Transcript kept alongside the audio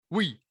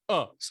We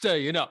are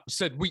staying up. I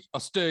said we are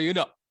staying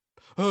up.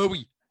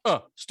 We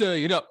are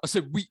staying up. I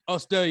said we are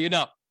staying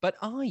up. But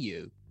are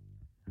you?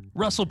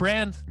 Russell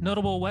Brand,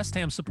 notable West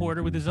Ham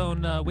supporter with his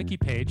own wiki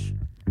page.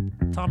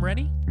 Tom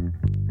Rennie,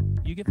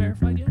 you get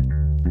verified yet?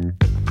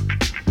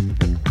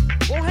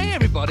 Well, hey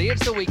everybody,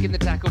 it's the Week in the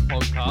Tackle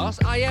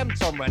podcast. I am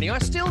Tom Rennie. I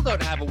still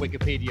don't have a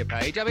Wikipedia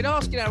page. I've been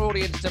asking our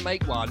audience to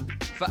make one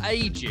for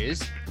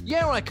ages.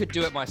 Yeah, I could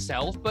do it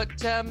myself, but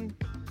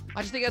I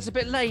just think that's a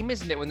bit lame,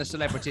 isn't it, when the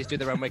celebrities do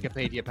their own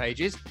Wikipedia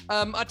pages?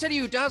 I tell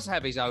you who does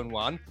have his own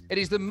one. It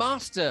is the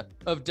master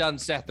of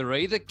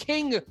Dunsethery, the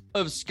king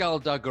of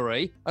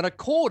skullduggery, and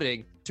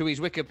according to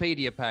his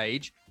Wikipedia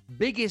page,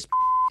 biggest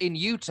in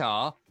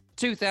Utah,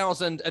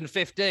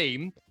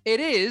 2015, it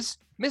is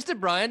Mr.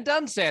 Brian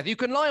Dunseth. You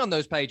can lie on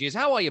those pages.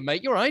 How are you,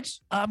 mate? You all right?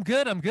 I'm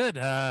good. I'm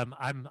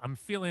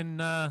feeling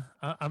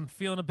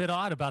a bit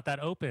odd about that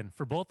open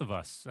for both of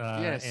us.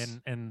 Yes.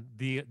 And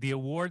the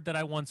award that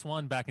I once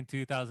won back in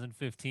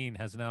 2015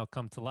 has now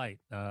come to light,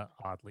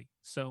 oddly.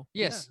 So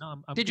yes. Yeah,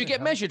 no, I'm Did you good.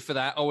 get measured for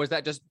that, or was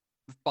that just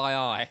by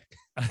eye?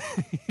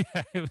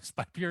 Yeah, it was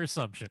by pure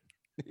assumption.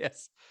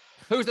 Yes.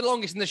 Who's the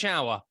longest in the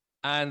shower?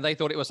 And they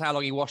thought it was how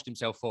long he washed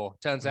himself for.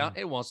 Turns out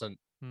it wasn't.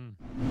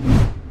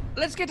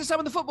 Let's get to some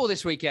of the football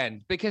this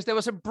weekend, because there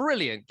were some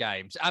brilliant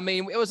games. I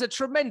mean, it was a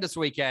tremendous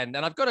weekend.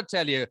 And I've got to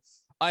tell you,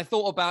 I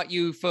thought about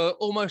you for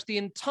almost the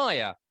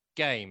entire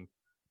game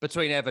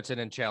between Everton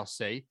and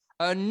Chelsea.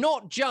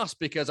 Not just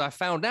because I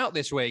found out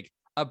this week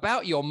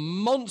about your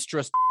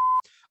monstrous,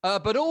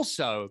 but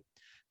also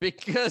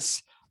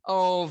because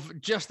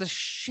of just the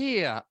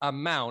sheer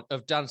amount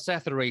of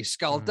Dunsethery,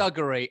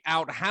 skullduggery,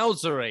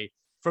 outhousery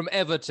from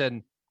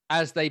Everton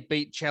as they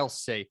beat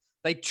Chelsea.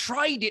 They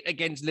tried it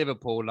against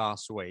Liverpool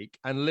last week,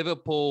 and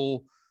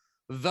Liverpool,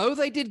 though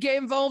they did get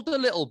involved a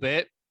little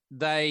bit,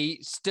 they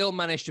still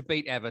managed to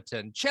beat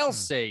Everton.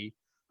 Chelsea,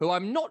 who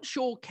I'm not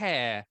sure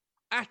care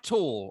at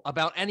all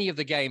about any of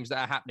the games that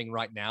are happening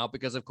right now,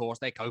 because, of course,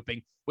 they're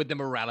coping with the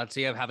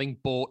morality of having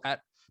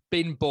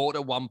been bought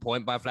at one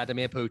point by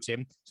Vladimir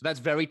Putin. So that's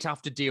very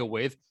tough to deal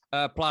with.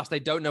 Plus, they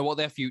don't know what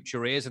their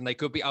future is, and they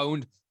could be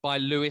owned by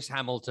Lewis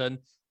Hamilton.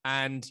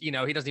 And, you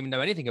know, he doesn't even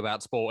know anything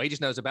about sport. He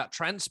just knows about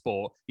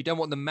transport. You don't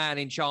want the man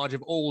in charge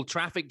of all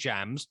traffic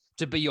jams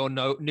to be your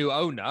new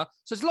owner.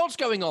 So there's lots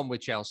going on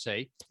with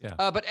Chelsea. Yeah.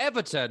 But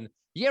Everton,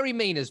 Yerry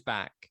Mina's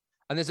back.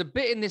 And there's a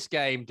bit in this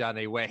game,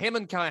 Danny, where him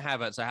and Kai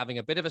Havertz are having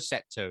a bit of a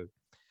set to.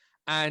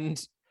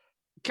 And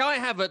Kai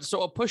Havertz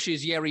sort of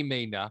pushes Yerry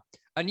Mina.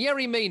 And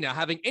Yerry Mina,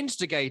 having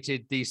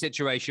instigated the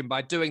situation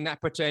by doing that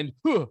pretend,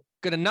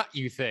 gonna nut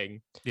you thing.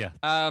 Yeah.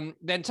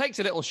 Then takes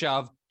a little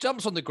shove,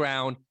 jumps on the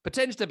ground,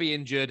 pretends to be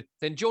injured.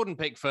 Then Jordan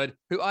Pickford,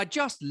 who I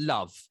just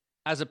love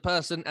as a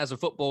person, as a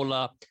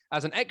footballer,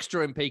 as an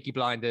extra in Peaky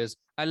Blinders,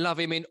 I love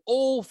him in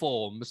all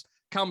forms,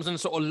 comes and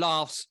sort of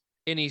laughs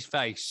in his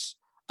face.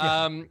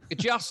 Yeah.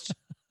 Just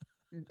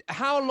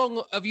how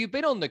long have you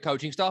been on the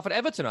coaching staff at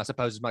Everton, I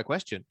suppose is my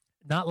question.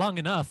 Not long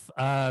enough,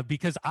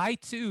 because I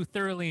too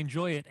thoroughly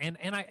enjoy it. And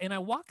I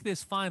walk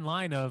this fine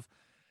line of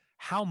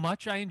how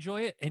much I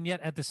enjoy it, and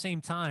yet at the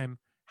same time,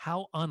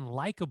 how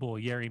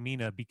unlikable Yerry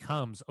Mina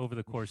becomes over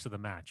the course of the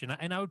match.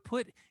 And I would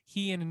put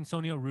he and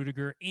Antonio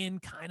Rudiger in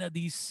kind of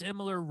these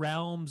similar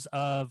realms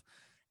of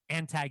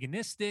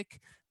antagonistic.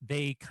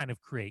 They kind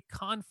of create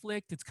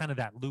conflict. It's kind of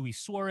that Luis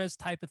Suarez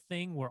type of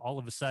thing where all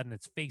of a sudden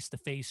it's face to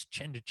face,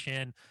 chin to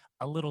chin,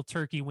 a little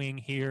turkey wing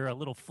here, a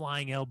little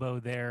flying elbow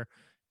there.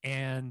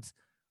 And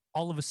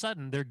all of a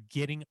sudden they're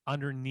getting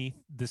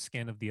underneath the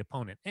skin of the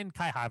opponent. And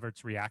Kai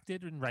Havertz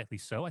reacted, and rightly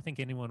so. I think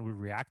anyone would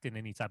react in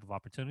any type of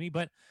opportunity.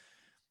 But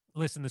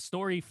listen, the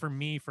story for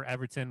me for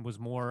Everton was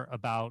more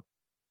about,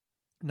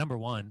 number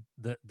one,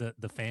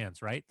 the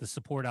fans, right? The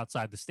support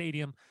outside the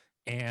stadium,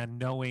 and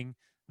knowing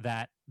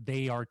that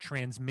they are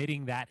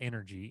transmitting that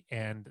energy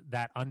and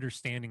that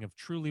understanding of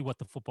truly what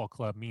the football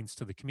club means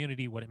to the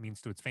community, what it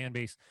means to its fan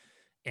base,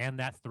 and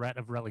that threat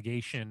of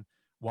relegation,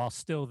 while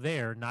still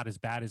there, not as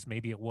bad as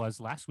maybe it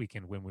was last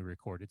weekend when we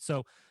recorded.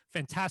 So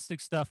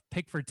fantastic stuff.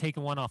 Pickford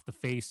taking one off the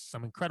face,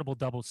 some incredible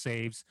double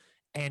saves.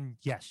 And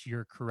yes,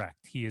 you're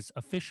correct. He is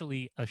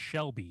officially a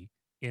Shelby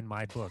in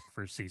my book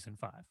for season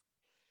 5.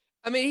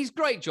 I mean, he's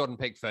great, Jordan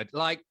Pickford.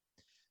 Like,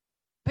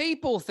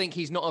 people think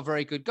he's not a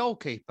very good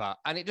goalkeeper.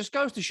 And it just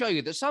goes to show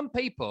you that some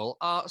people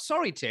are,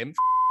 sorry, Tim,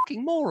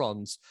 fucking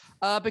morons,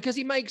 because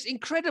he makes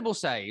incredible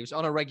saves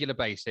on a regular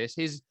basis.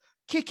 His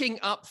kicking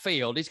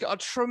upfield, he's got a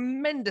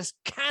tremendous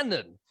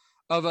cannon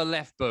of a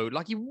left boot.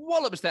 Like, he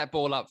wallops that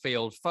ball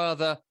upfield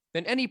further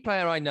than any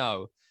player I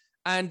know.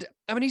 And,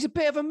 I mean, he's a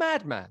bit of a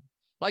madman.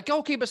 Like,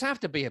 goalkeepers have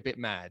to be a bit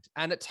mad.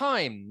 And at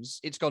times,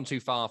 it's gone too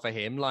far for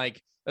him.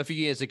 Like, a few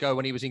years ago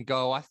when he was in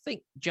goal, I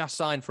think just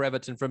signed for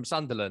Everton from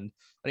Sunderland,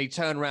 and he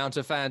turned around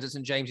to fans at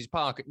St James's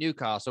Park at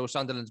Newcastle,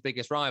 Sunderland's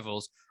biggest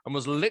rivals, and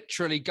was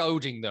literally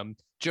goading them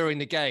during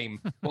the game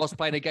whilst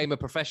playing a game of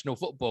professional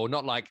football,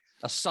 not like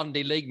a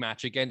Sunday league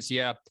match against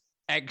your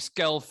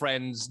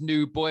ex-girlfriend's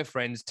new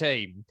boyfriend's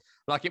team.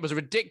 Like, it was a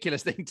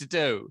ridiculous thing to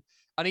do.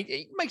 And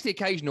he makes the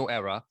occasional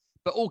error,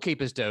 but all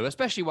keepers do,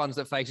 especially ones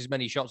that face as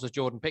many shots as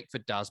Jordan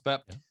Pickford does.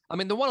 But I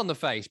mean, the one on the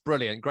face,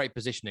 brilliant, great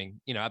positioning,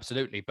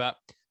 absolutely. But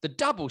the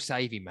double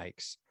save he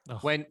makes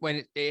when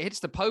it hits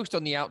the post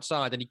on the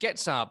outside and he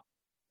gets up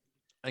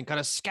and kind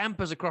of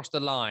scampers across the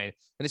line.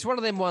 And it's one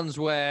of them ones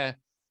where,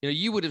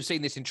 you would have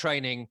seen this in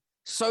training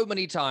so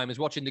many times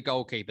watching the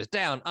goalkeepers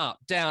down, up,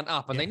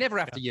 and they never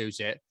have to use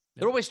it.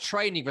 They're always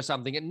training for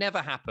something. It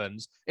never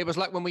happens. It was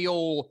like when we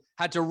all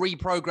had to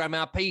reprogram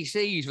our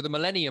PCs for the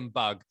Millennium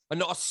Bug and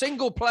not a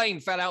single plane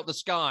fell out the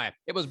sky.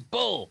 It was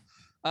bull.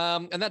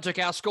 And that took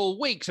our school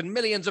weeks and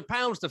millions of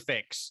pounds to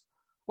fix.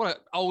 What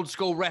an old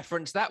school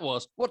reference that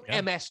was. What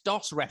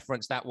MS-DOS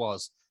reference that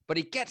was. But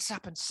he gets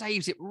up and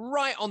saves it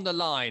right on the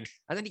line.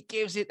 And then he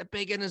gives it the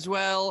big one as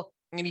well.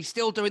 And he's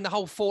still doing the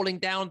whole falling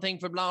down thing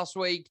from last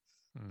week.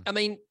 I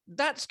mean,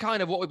 that's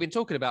kind of what we've been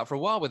talking about for a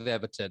while with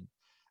Everton.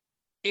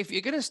 If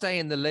you're going to stay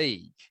in the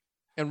league,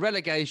 and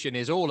relegation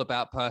is all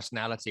about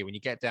personality when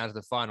you get down to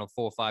the final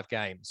 4 or 5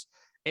 games,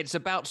 it's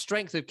about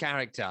strength of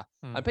character.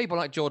 And people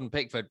like Jordan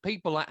Pickford,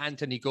 people like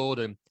Anthony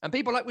Gordon, and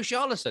people like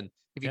Richarlison,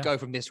 if you go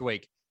from this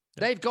week,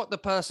 they've got the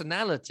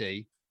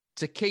personality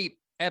to keep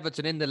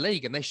Everton in the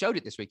league, and they showed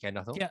it this weekend,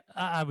 I thought. Yeah,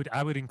 I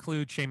would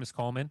include Seamus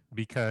Coleman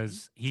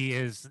because he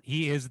is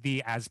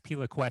the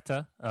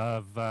Azpilicueta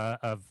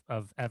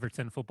of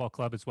Everton Football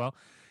Club as well.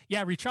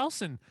 Yeah,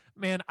 Richarlison,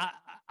 man,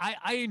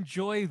 I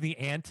enjoy the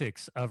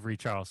antics of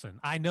Richarlison.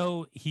 I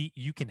know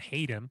you can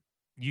hate him.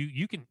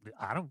 You can.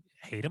 I don't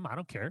hate him. I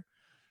don't care.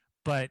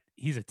 But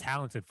he's a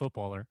talented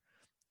footballer,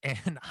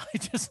 and I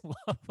just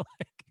love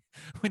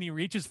when he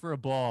reaches for a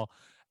ball.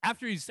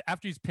 After he's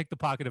picked the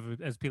pocket of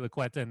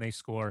Azpilicueta and they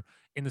score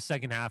in the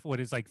second half, what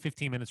is like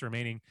 15 minutes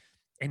remaining,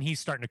 and he's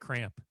starting to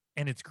cramp,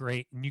 and it's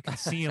great. And you can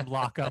see him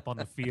lock up on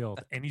the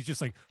field, and he's just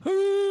like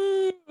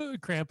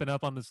cramping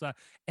up on the side.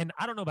 And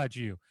I don't know about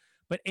you,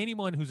 but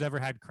anyone who's ever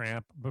had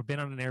cramp or been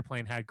on an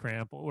airplane, had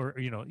cramp, or,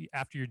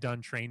 after you're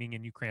done training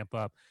and you cramp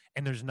up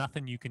and there's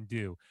nothing you can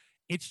do.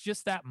 It's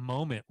just that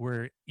moment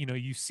where,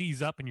 you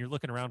seize up and you're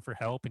looking around for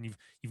help and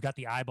you've got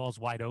the eyeballs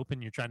wide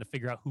open. You're trying to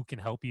figure out who can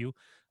help you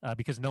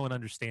because no one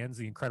understands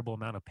the incredible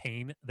amount of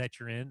pain that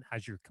you're in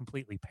as you're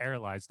completely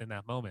paralyzed in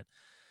that moment.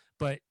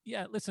 But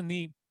yeah, listen,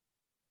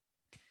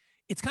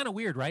 it's kind of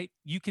weird, right?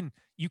 You can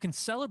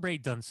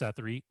celebrate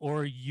Dunsethery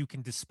or you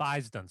can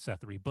despise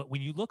Dunsethery. But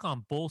when you look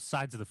on both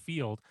sides of the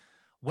field,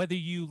 whether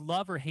you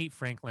love or hate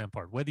Frank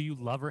Lampard, whether you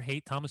love or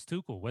hate Thomas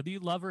Tuchel, whether you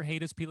love or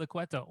hate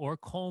Azpilicueta or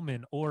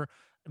Coleman or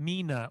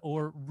Mina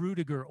or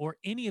Rudiger or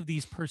any of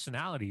these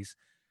personalities,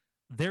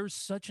 there's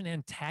such an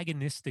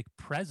antagonistic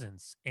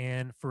presence.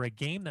 And for a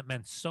game that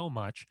meant so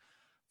much,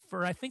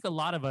 for I think a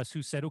lot of us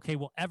who said, okay,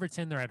 well,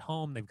 Everton, they're at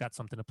home, they've got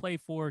something to play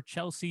for.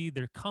 Chelsea,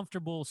 they're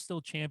comfortable, still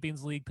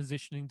Champions League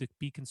positioning to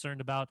be concerned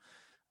about.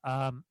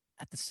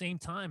 At the same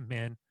time,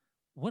 man,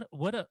 what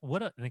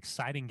an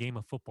exciting game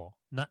of football.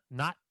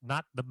 Not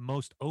the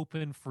most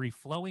open, free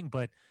flowing,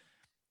 but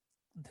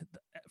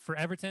for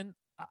Everton,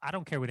 I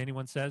don't care what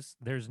anyone says.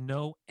 There's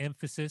no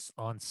emphasis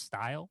on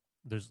style.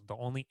 There's the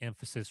only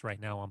emphasis right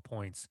now on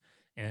points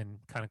and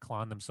kind of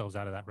clawing themselves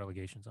out of that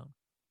relegation zone.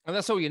 And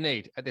that's all you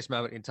need at this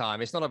moment in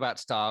time. It's not about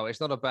style.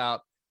 It's not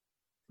about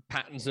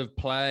patterns of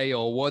play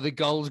or were the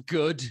goals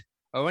good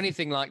or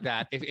anything like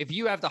that. If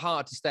you have the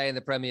heart to stay in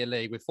the Premier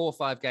League with 4 or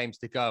 5 games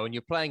to go and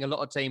you're playing a lot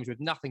of teams with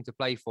nothing to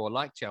play for,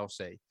 like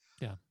Chelsea,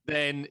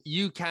 then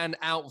you can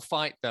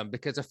outfight them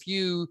because a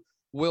few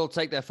will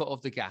take their foot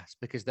off the gas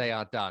because they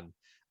are done.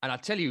 And I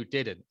tell you who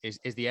didn't is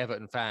the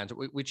Everton fans.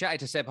 We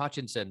chatted to Seb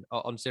Hutchinson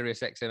on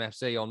Sirius XM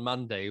FC on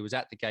Monday, who was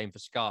at the game for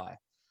Sky.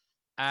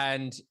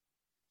 And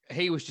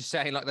he was just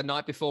saying, like, the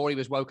night before, he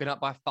was woken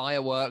up by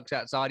fireworks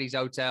outside his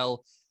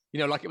hotel.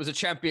 Like it was a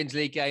Champions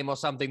League game or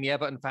something. The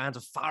Everton fans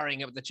are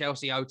firing up at the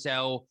Chelsea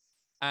hotel.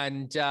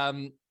 And,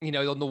 on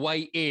the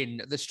way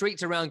in, the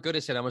streets around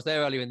Goodison, I was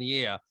there earlier in the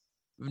year,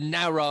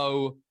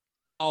 narrow,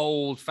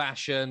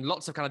 old-fashioned,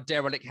 lots of kind of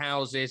derelict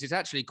houses. It's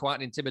actually quite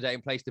an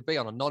intimidating place to be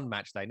on a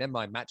non-match day, never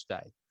mind match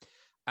day.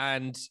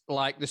 And,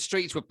 like, the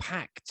streets were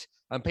packed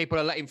and people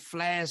are letting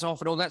flares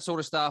off and all that sort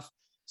of stuff.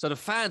 So the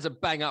fans are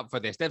bang up for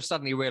this. They've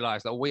suddenly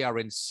realised that we are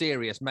in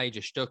serious major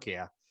shtuck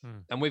here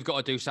and we've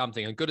got to do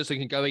something. And Goodison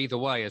can go either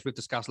way, as we've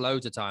discussed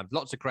loads of times.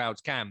 Lots of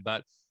crowds can,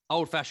 but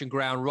old-fashioned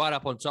ground right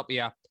up on top of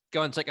you.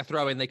 Go and take a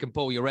throw in. They can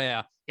pull your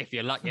hair if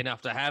you're lucky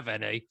enough to have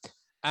any.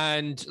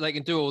 And they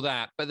can do all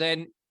that. But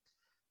then,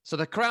 so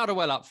the crowd are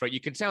well up for it.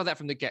 You can tell that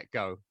from the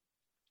get-go.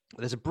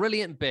 There's a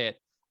brilliant bit,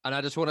 and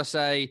I just want to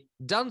say,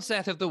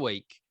 Dunseth of the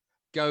week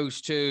goes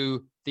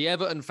to the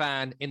Everton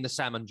fan in the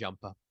salmon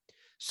jumper.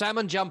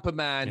 Salmon Jumper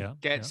Man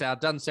gets our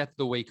Dunseth of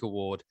the Week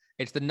award.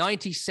 It's the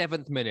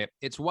 97th minute.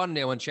 It's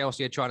 1-0 and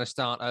Chelsea are trying to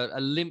start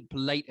a limp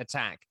late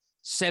attack.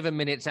 7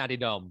 minutes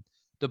added on.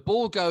 The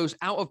ball goes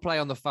out of play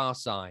on the far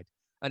side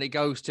and it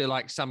goes to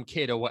like some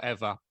kid or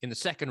whatever in the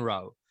second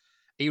row.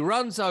 He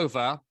runs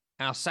over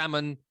our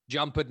Salmon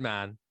Jumpered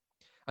Man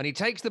and he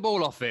takes the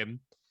ball off him.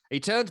 He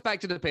turns back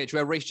to the pitch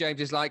where Reece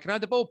James is like, "Can I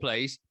have the ball,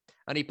 please?"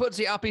 And he puts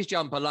it up his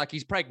jumper like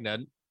he's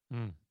pregnant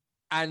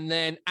and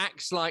then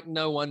acts like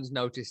no one's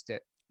noticed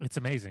it. It's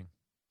amazing.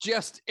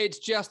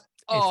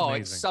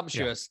 it's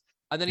sumptuous.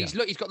 Yeah. And then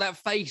he's got that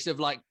face of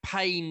like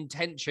pain,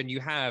 tension you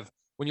have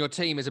when your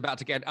team is about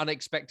to get an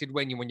unexpected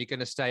win when you're going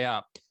to stay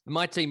up. And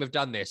my team have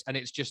done this, and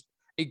it's just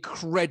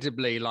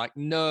incredibly like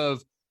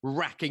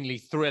nerve-wrackingly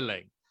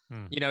thrilling.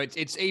 You know,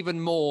 it's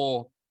even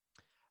more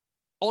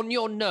on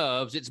your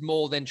nerves. It's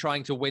more than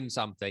trying to win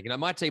something. You know,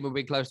 my team have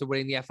been close to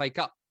winning the FA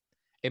Cup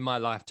in my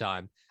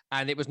lifetime,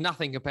 and it was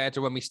nothing compared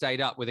to when we stayed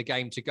up with a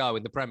game to go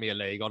in the Premier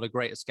League on a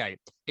Great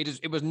Escape.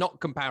 It was not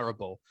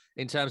comparable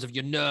in terms of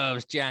your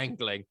nerves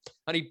jangling.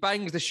 And he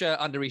bangs the shirt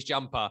under his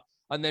jumper,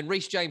 and then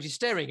Reece James is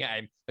staring at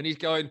him, and he's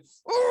going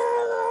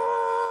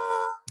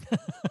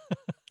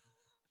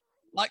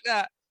like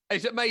that.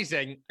 It's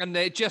amazing, and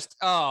they're just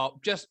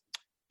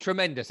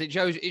tremendous. It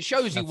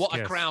shows you what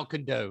a crowd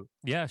can do.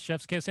 Yeah,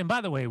 chef's kiss. And by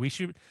the way, we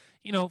should,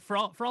 you know, for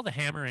all the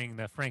hammering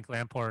that Frank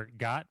Lampard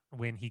got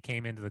when he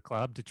came into the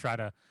club to try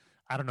to,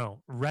 I don't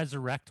know,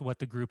 resurrect what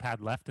the group had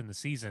left in the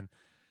season.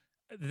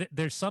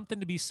 There's something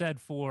to be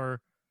said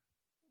for,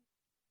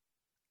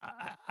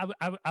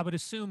 I would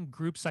assume,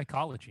 group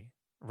psychology,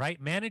 right?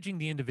 Managing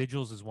the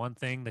individuals is one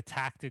thing, the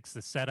tactics,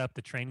 the setup,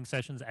 the training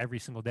sessions every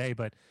single day,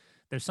 but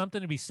there's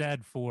something to be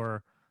said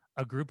for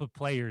a group of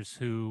players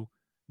who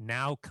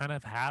now kind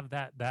of have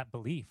that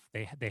belief.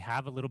 They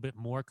have a little bit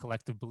more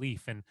collective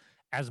belief. And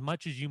as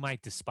much as you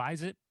might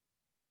despise it,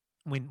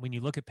 when you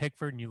look at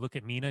Pickford and you look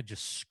at Mina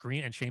just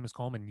screaming, and Seamus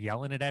Coleman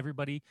yelling at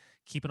everybody,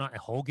 keeping on,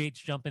 Holgate's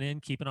jumping in,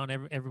 keeping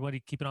on everybody,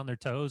 keeping on their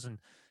toes, and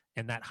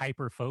that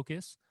hyper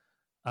focus.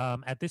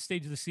 At this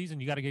stage of the season,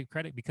 you got to give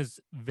credit, because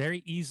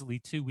very easily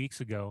 2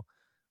 weeks ago,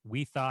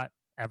 we thought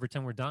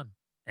Everton were done,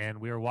 and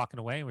we were walking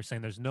away and we're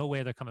saying there's no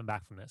way they're coming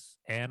back from this.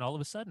 And all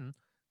of a sudden,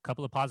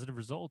 couple of positive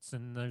results,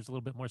 and there's a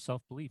little bit more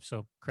self-belief.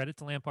 So credit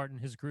to Lampard and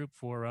his group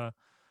for at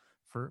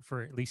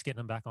least getting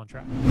them back on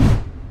track.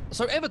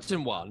 So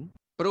Everton won,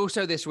 but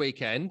also this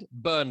weekend,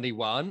 Burnley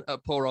won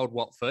at poor old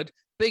Watford.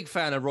 Big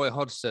fan of Roy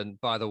Hodgson,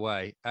 by the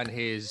way, and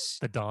his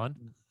the Don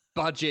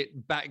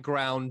budget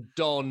background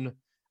Don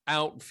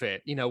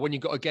outfit. You know, when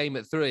you've got a game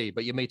at 3,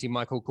 but you're meeting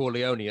Michael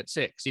Corleone at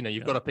 6, you know,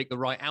 you've got to pick the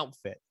right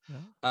outfit.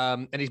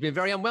 And he's been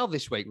very unwell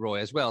this week, Roy,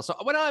 as well. So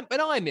when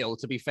I'm ill,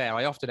 to be fair,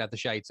 I often have the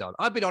shades on.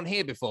 I've been on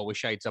here before with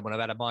shades on when I've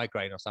had a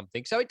migraine or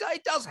something. So it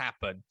does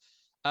happen.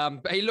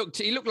 But he looked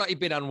like he'd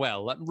been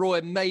unwell. Like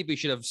Roy maybe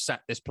should have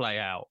sat this play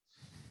out.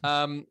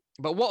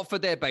 But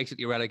Watford, they're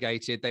basically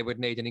relegated. They would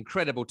need an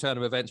incredible turn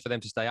of events for them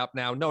to stay up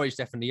now. Norwich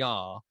definitely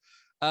are.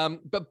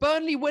 But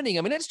Burnley winning,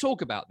 I mean, let's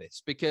talk about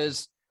this,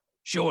 because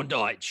Sean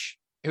Dyche,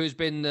 who's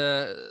been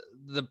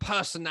the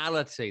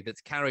personality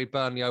that's carried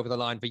Burnley over the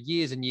line for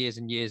years and years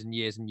and years and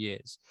years and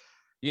years.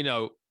 You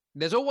know,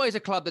 there's always a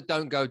club that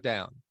don't go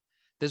down.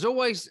 There's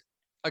always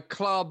a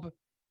club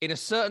in a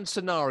certain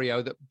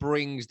scenario that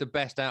brings the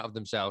best out of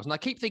themselves. And I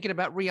keep thinking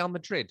about Real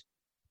Madrid.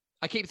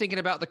 I keep thinking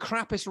about the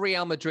crappiest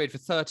Real Madrid for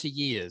 30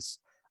 years,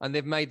 and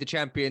they've made the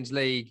Champions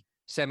League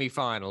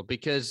semi-final,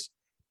 because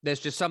there's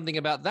just something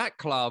about that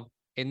club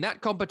in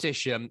that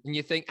competition. And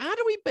you think, how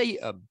do we beat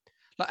them?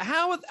 Like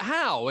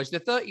how is the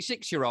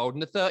 36-year-old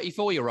and the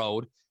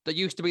 34-year-old that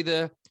used to be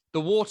the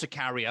water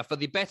carrier for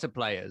the better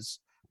players,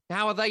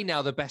 how are they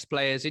now the best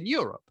players in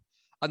Europe?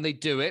 And they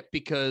do it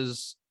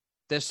because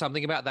there's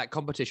something about that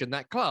competition,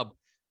 that club.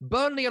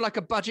 Burnley are like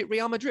a budget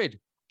Real Madrid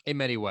in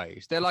many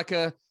ways. They're like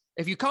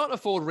if you can't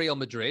afford Real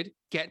Madrid,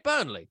 get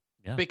Burnley.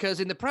 Yeah.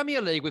 Because in the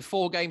Premier League with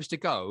 4 games to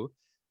go,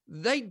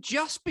 they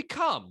just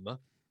become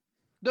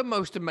the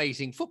most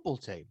amazing football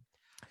team.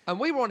 And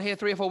we were on here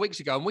 3 or 4 weeks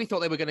ago, and we thought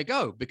they were going to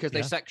go because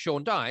they sacked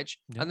Sean Dyche,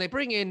 and they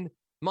bring in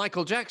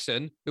Michael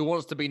Jackson, who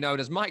wants to be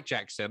known as Mike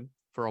Jackson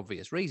for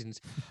obvious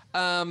reasons.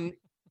 Come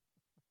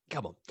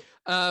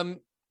on.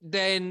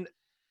 Then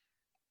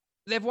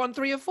they've won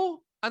 3 or 4,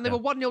 and they were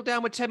 1-0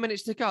 down with 10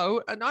 minutes to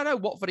go. And I know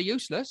Watford are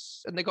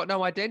useless, and they've got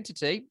no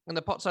identity, and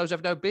the Pozzos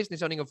have no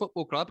business owning a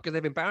football club because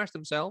they've embarrassed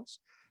themselves.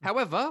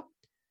 However,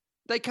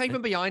 they came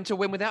from behind to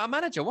win without a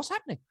manager. What's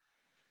happening?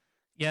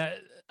 Yeah,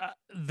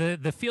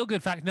 the feel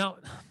good factor. Now,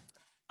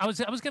 I was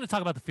going to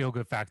talk about the feel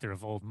good factor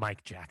of old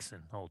Mike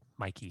Jackson, old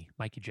Mikey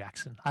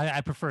Jackson.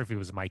 I prefer if it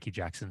was Mikey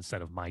Jackson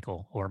instead of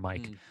Michael or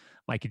Mike.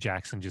 Mikey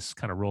Jackson just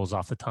kind of rolls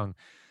off the tongue.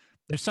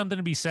 There's something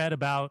to be said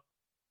about,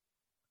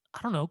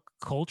 I don't know,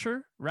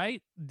 culture,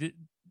 right? The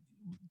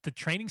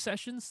training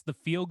sessions, the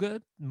feel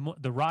good,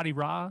 the Roddy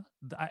Rah.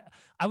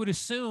 I would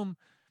assume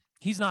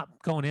he's not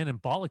going in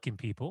and bollocking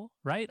people,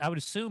 right? I would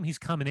assume he's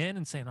coming in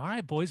and saying, all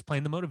right, boys,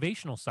 playing the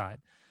motivational side.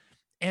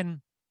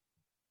 And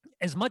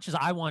as much as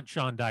I want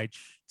Sean Dyche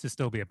to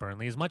still be at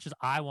Burnley, as much as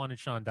I wanted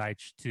Sean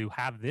Dyche to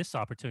have this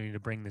opportunity to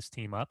bring this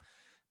team up,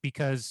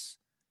 because,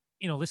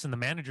 you know, listen, the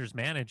managers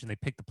manage and they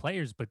pick the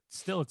players, but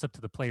still it's up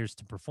to the players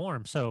to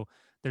perform. So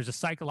there's a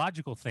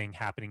psychological thing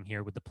happening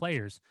here with the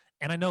players.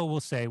 And I know we'll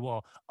say,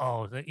 well,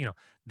 you know,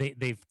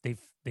 they've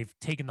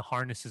taken the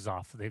harnesses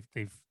off.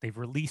 They've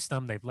released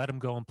them. They've let them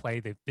go and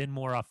play. They've been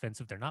more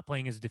offensive. They're not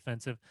playing as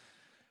defensive.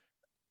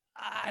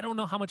 I don't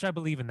know how much I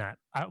believe in that.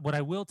 What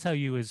I will tell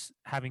you is,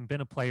 having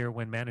been a player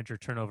when manager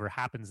turnover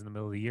happens in the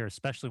middle of the year,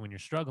 especially when you're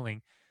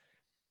struggling,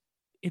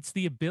 it's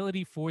the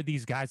ability for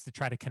these guys to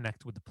try to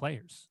connect with the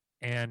players.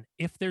 And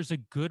if there's a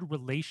good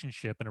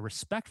relationship and a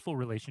respectful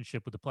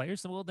relationship with the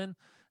players, well, then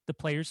the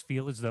players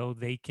feel as though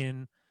they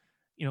can,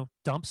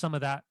 dump some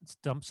of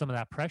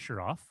that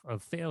pressure off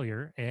of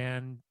failure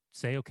and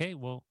say, okay,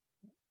 well,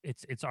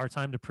 it's our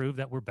time to prove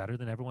that we're better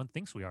than everyone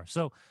thinks we are.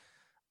 So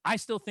I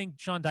still think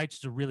Sean Dyche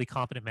is a really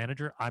competent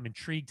manager. I'm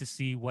intrigued to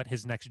see what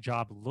his next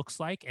job looks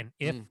like and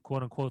if,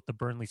 quote unquote, the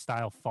Burnley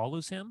style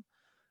follows him.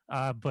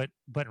 But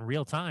in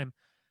real time,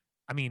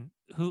 I mean,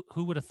 who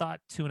would have thought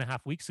 2.5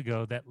 weeks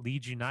ago that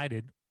Leeds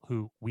United,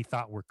 who we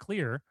thought were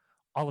clear,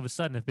 all of a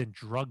sudden have been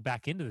drugged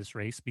back into this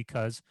race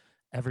because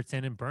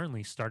Everton and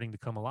Burnley starting to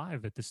come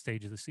alive at this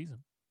stage of the season.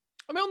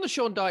 I mean, on the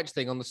Sean Dyche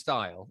thing, on the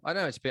style, I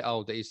know it's a bit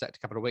old that he said a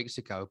couple of weeks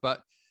ago,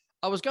 but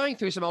I was going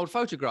through some old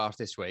photographs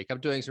this week. I'm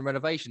doing some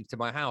renovations to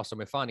my house and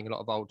we're finding a lot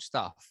of old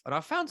stuff. And I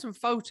found some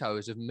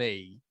photos of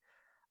me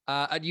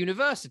at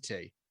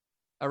university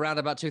around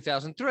about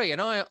 2003.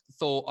 And I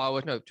thought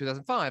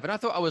 2005. And I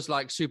thought I was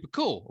like super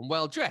cool and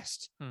well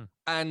dressed.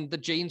 And the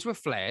jeans were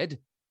flared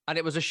and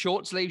it was a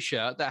short sleeve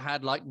shirt that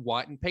had like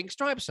white and pink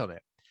stripes on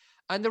it.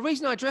 And the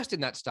reason I dressed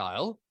in that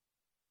style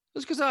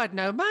was because I had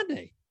no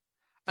money.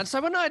 And so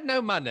when I had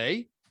no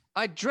money,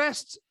 I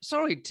dressed,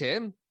 sorry,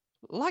 Tim,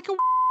 like a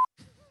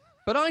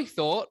but I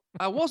thought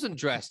I wasn't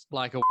dressed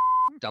like a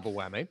double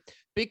whammy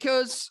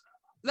because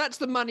that's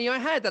the money I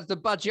had. That's the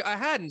budget I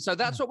had. And so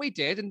that's what we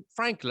did. And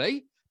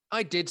frankly,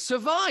 I did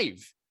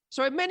survive.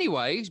 So in many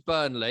ways,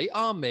 Burnley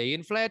are me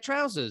in flared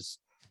trousers.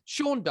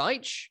 Sean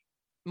Dyche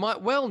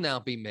might well now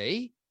be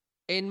me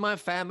in my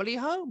family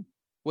home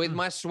with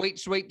my sweet,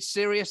 sweet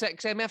Sirius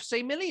XM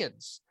FC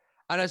millions.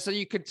 And so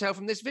you could tell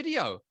from this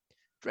video,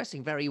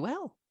 dressing very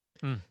well.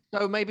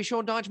 So maybe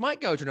Sean Dyche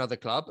might go to another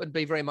club and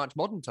be very much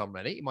modern Tom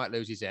Rennie. He might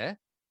lose his hair,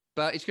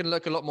 but he's going to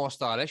look a lot more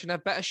stylish and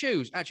have better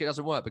shoes. Actually, it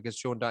doesn't work because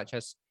Sean Dyche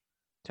has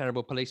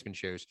terrible policeman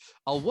shoes.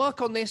 I'll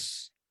work on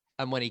this,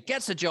 and when he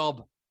gets a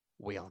job,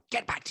 we'll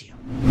get back to you.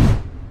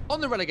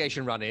 On the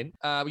relegation run-in,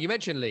 you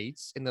mentioned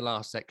Leeds in the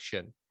last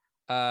section,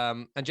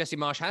 and Jesse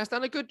Marsch has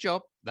done a good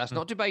job. That's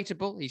not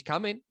debatable. He's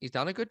come in. He's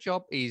done a good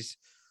job. He's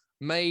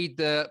made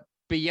the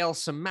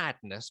Bielsa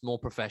madness more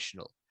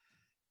professional.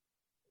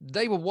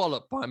 They were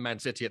walloped by Man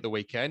City at the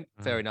weekend.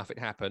 Fair enough, it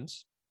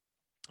happens.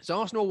 It's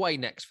Arsenal away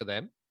next for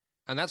them.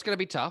 And that's going to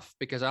be tough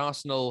because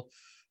Arsenal,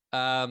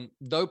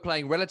 though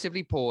playing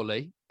relatively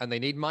poorly, and they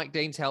need Mike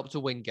Dean's help to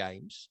win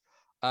games,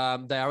 they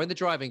are in the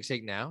driving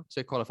seat now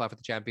to qualify for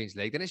the Champions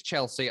League. Then it's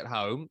Chelsea at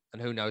home,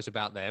 and who knows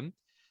about them.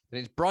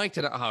 Then it's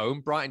Brighton at home.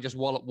 Brighton just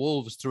walloped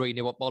Wolves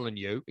 3-0 at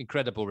Molineux.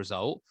 Incredible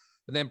result.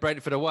 And then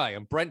Brentford away.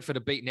 And Brentford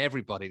have beaten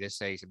everybody this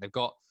season. They've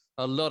got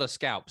a lot of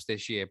scalps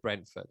this year,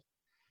 Brentford.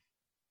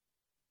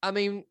 I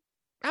mean,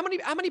 how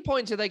many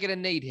points are they going to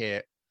need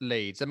here,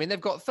 Leeds? I mean, they've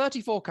got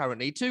 34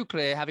 currently, 2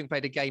 clear, having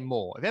played a game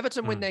more. If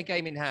Everton win their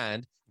game in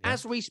hand,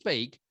 as we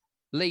speak,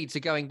 Leeds are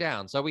going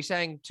down. So are we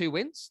saying 2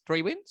 wins,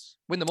 3 wins,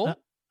 win them all?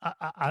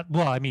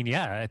 Well, I mean,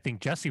 yeah, I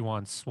think Jesse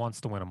wants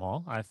to win them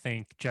all. I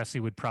think Jesse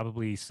would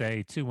probably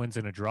say 2 wins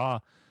and a draw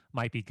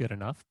might be good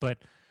enough. But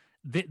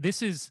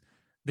this is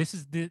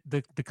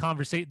the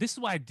conversation. This is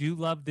why I do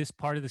love this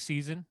part of the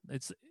season.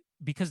 It's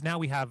because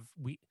now I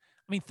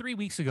mean, 3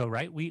 weeks ago,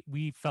 right?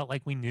 We felt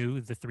like we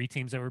knew the 3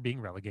 teams that were being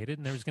relegated,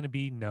 and there was going to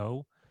be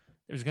no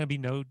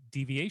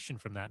deviation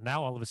from that.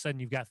 Now, all of a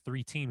sudden, you've got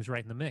 3 teams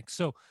right in the mix.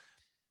 So,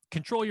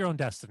 control your own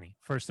destiny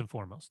first and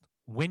foremost.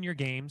 Win your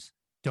games.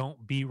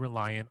 Don't be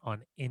reliant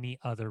on any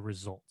other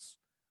results.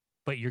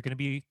 But you're going to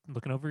be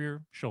looking over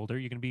your shoulder.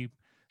 You're going to be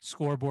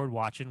scoreboard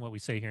watching, what we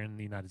say here in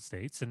the United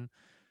States, and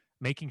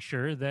making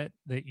sure that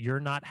you're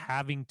not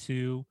having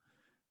to.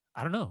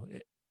 I don't know.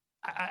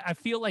 I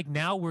feel like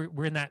now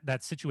we're in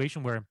that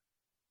situation where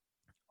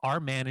our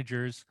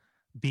managers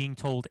being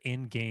told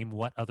in game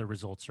what other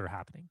results are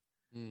happening.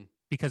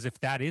 Because if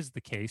that is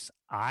the case,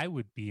 I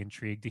would be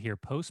intrigued to hear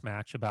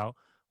post-match about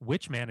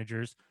which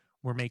managers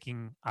were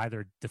making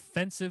either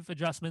defensive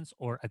adjustments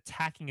or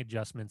attacking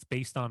adjustments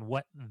based on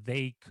what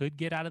they could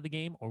get out of the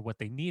game or what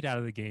they need out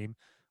of the game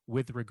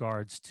with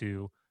regards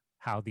to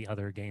how the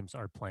other games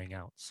are playing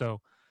out.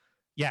 So,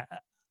 yeah,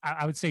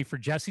 I would say for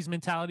Jesse's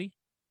mentality,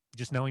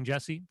 just knowing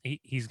Jesse,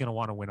 he's going to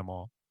want to win them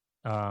all.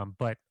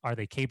 But are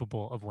they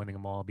capable of winning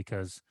them all?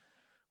 Because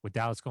with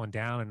Dallas going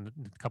down and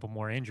a couple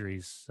more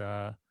injuries,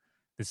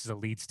 this is a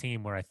Leeds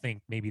team where I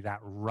think maybe that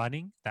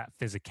running, that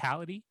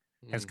physicality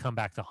has come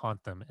back to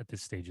haunt them at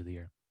this stage of the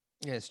year.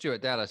 Yeah,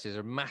 Stuart Dallas is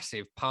a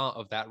massive part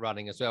of that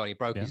running as well. And he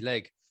broke his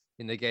leg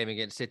in the game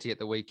against City at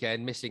the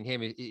weekend. Missing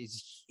him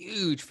is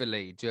huge for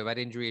Leeds, who have had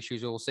injury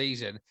issues all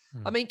season.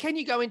 I mean, can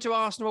you go into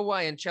Arsenal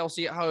away and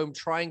Chelsea at home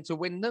trying to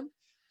win them?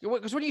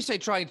 Because when you say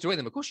trying to win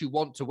them, of course you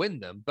want to win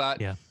them,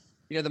 but you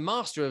know, the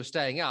master of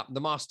staying up,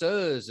 the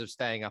masters of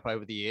staying up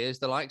over the years,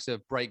 the likes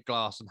of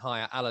Breakglass and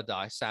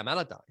Sam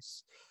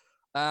Allardyce,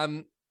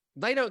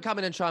 they don't come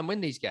in and try and win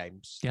these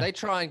games. They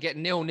try and get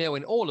 0-0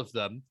 in all of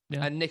them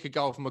and nick a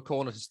goal from a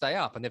corner to stay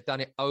up. And they've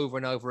done it over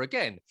and over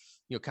again.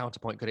 Your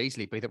counterpoint could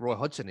easily be that Roy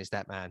Hodgson is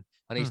that man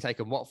and he's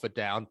taken Watford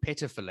down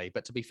pitifully.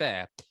 But to be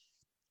fair,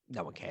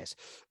 No one cares.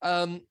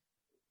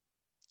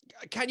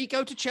 Can you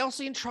go to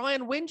Chelsea and try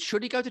and win?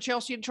 Should he go to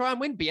Chelsea and try and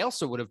win?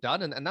 Bielsa would have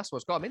done, and that's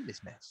what's got him in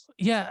this mess.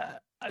 Yeah.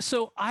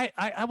 So I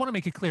want to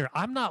make it clear.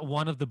 I'm not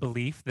one of the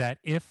belief that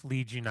if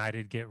Leeds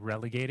United get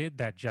relegated,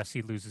 that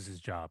Jesse loses his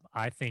job.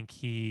 I think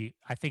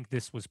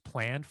this was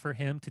planned for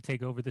him to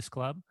take over this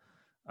club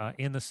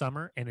in the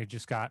summer, and it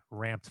just got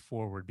ramped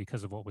forward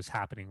because of what was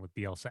happening with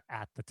Bielsa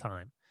at the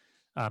time.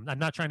 I'm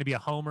not trying to be a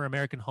homer,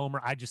 American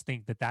homer. I just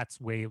think that that's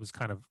the way it was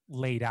kind of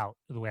laid out,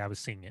 the way I was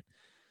seeing it.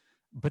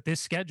 But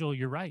this schedule,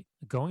 you're right.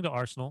 Going to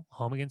Arsenal,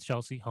 home against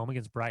Chelsea, home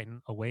against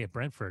Brighton, away at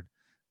Brentford.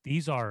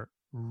 These are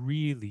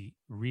really,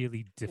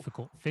 really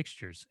difficult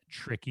fixtures,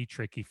 tricky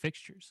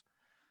fixtures.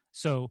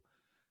 So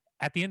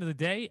at the end of the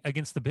day,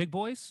 against the big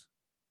boys,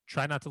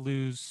 try not to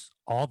lose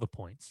all the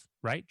points,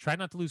 right? Try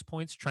not to lose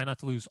points. Try not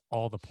to lose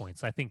all the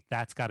points. I think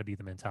that's got to be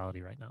the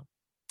mentality right now.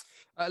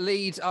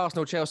 Leeds,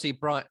 Arsenal, Chelsea,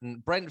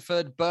 Brighton,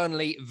 Brentford,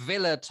 Burnley,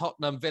 Villa,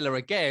 Tottenham, Villa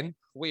again.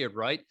 Weird,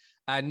 right?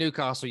 And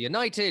Newcastle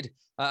United.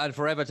 And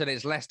for Everton,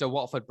 it's Leicester,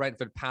 Watford,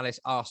 Brentford, Palace,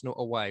 Arsenal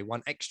away.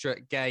 One extra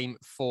game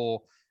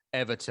for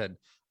Everton.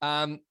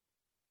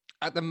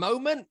 At the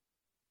moment,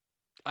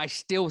 I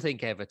still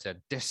think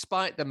Everton,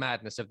 despite the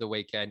madness of the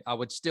weekend, I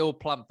would still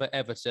plump for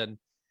Everton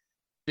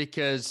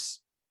because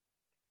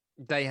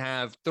they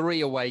have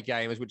 3 away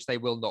games, which they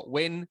will not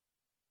win.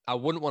 I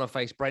wouldn't want to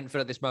face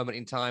Brentford at this moment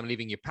in time,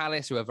 leaving you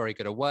Palace, who are very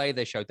good away.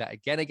 They showed that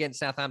again against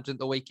Southampton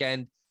the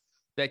weekend.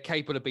 They're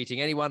capable of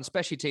beating anyone,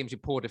 especially teams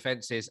with poor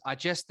defenses. I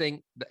just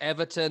think that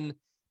Everton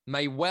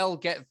may well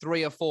get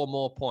 3 or 4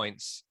 more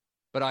points,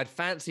 but I'd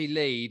fancy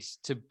Leeds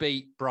to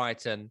beat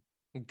Brighton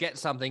and get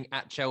something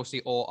at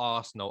Chelsea or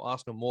Arsenal.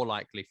 Arsenal more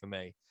likely for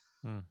me.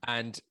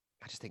 And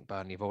I just think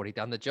Burnley have already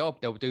done the job.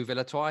 They'll do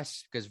Villa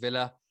twice because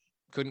Villa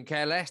couldn't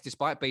care less.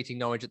 Despite beating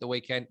Norwich at the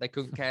weekend, they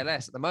couldn't care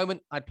less. At the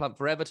moment, I'd plump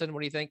for Everton. What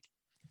do you think?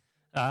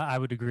 I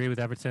would agree with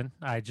Everton.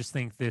 I just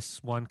think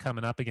this one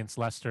coming up against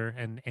Leicester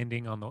and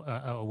ending on the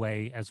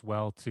away as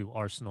well to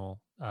Arsenal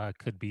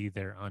could be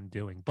their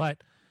undoing.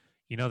 But,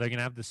 they're going to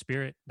have the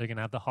spirit. They're going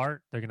to have the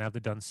heart. They're going to have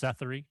the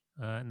Dunsethery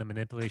and the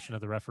manipulation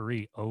of the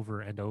referee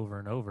over and over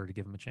and over to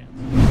give them a chance.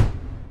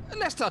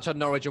 Let's touch on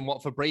Norwich and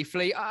Watford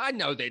briefly. I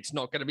know that it's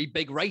not going to be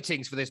big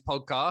ratings for this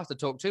podcast to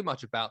talk too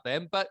much about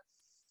them, but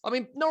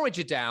Norwich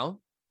are down,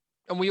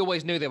 and we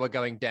always knew they were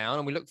going down,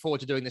 and we look forward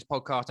to doing this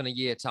podcast in a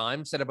year's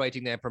time,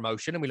 celebrating their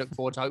promotion, and we look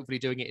forward to hopefully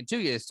doing it in 2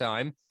 years'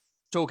 time,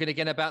 talking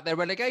again about their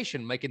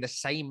relegation, making the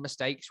same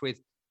mistakes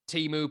with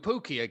Teemu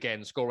Pukki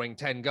again, scoring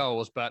 10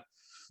 goals, but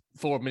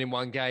 4 of them in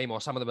one game, or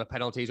some of them are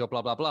penalties, or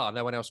blah, blah, blah,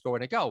 no one else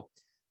scoring a goal.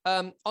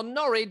 On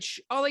Norwich,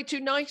 are they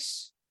too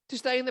nice to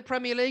stay in the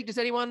Premier League? Does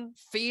anyone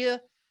fear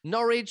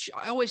Norwich?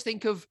 I always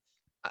think of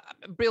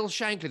Bill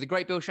Shankly, the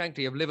great Bill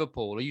Shankly of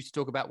Liverpool, who used to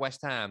talk about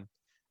West Ham.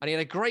 And he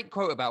had a great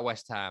quote about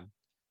West Ham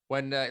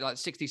when,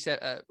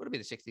 67, would it be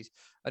the 60s?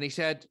 And he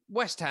said,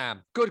 West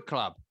Ham, good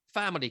club,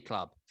 family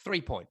club, 3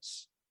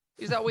 points.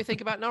 Is that what we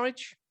think about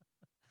Norwich?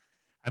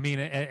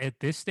 At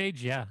this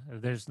stage, yeah,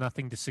 there's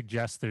nothing to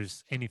suggest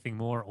there's anything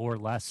more or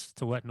less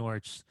to what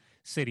Norwich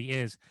City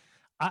is.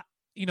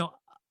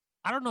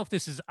 I don't know if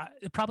this is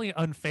probably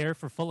unfair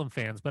for Fulham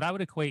fans, but I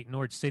would equate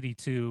Norwich City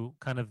to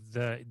kind of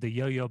the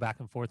yo-yo back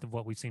and forth of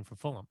what we've seen from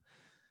Fulham,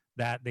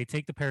 that they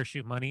take the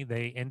parachute money,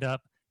 they end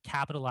up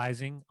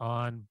capitalizing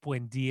on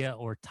Buendia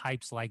or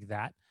types like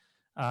that,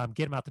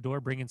 get them out the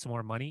door, bring in some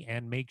more money,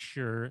 and make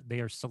sure they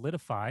are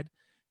solidified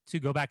to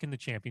go back in the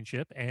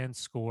championship and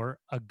score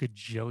a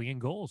gajillion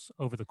goals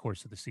over the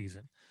course of the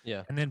season.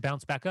 Yeah. And then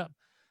bounce back up.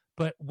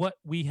 But what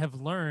we have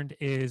learned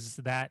is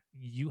that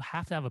you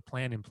have to have a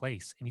plan in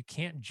place, and you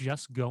can't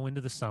just go into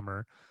the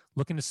summer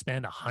looking to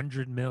spend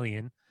 $100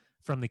 million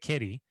from the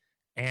kitty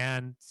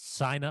and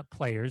sign up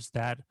players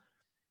that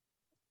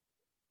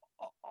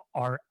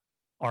are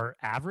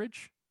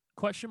average, ?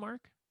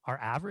 Are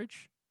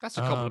average. That's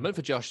a compliment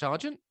for Josh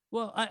Sargent.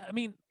 Well,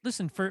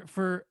 listen,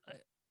 for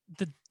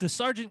the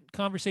Sargent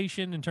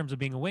conversation in terms of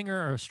being a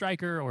winger or a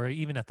striker, or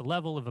even at the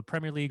level of a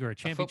Premier League or a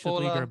Championship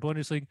League or a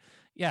Bundesliga,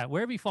 yeah,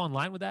 wherever you fall in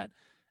line with that,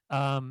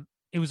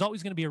 it was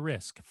always going to be a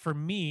risk. For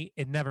me,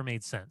 it never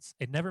made sense.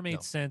 It never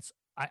made sense.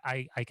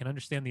 I can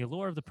understand the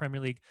allure of the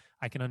Premier League.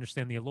 I can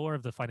understand the allure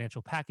of the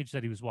financial package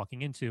that he was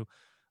walking into.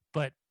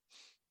 But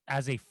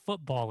as a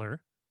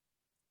footballer,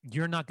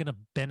 you're not going to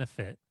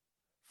benefit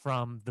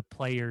from the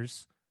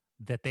players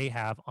that they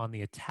have on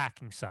the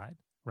attacking side,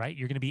 right?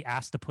 You're going to be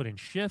asked to put in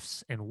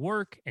shifts and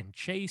work and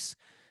chase,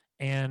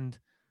 and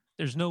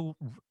there's no,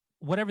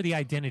 whatever the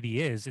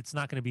identity is, it's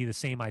not going to be the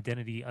same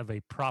identity of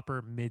a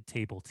proper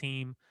mid-table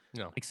team.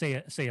 No. Like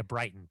say a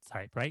Brighton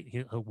type, right?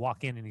 He'll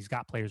walk in and he's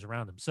got players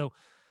around him. So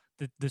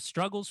the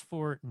struggles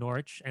for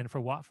Norwich and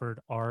for Watford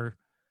are,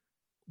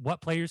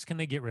 what players can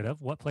they get rid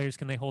of? What players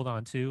can they hold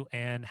on to?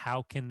 And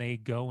how can they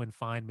go and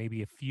find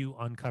maybe a few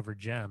uncovered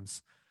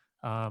gems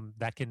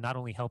that can not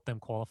only help them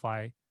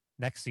qualify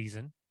next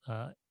season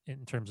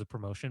in terms of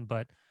promotion,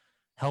 but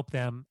help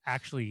them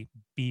actually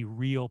be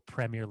real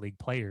Premier League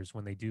players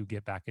when they do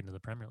get back into the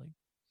Premier League?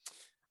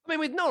 I mean,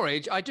 with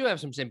Norwich, I do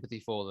have some sympathy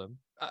for them.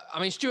 I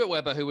mean, Stuart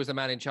Webber, who was the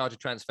man in charge of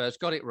transfers,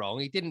 got it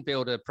wrong. He didn't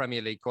build a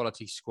Premier League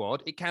quality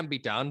squad. It can be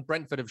done.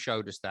 Brentford have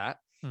showed us that.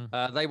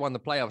 They won the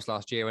playoffs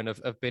last year and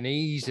have been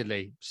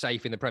easily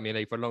safe in the Premier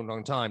League for a long,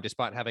 long time,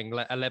 despite having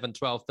 11,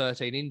 12,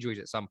 13 injuries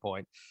at some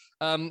point.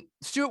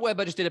 Stuart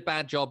Webber just did a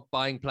bad job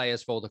buying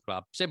players for the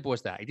club. Simple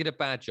as that. He did a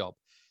bad job.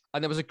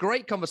 And there was a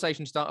great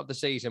conversation start of the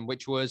season,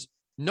 which was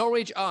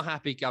Norwich are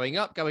happy going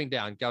up, going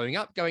down, going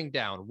up, going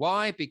down.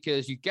 Why?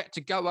 Because you get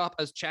to go up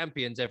as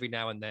champions every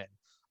now and then.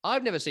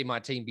 I've never seen my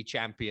team be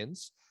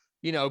champions.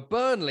 You know,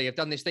 Burnley have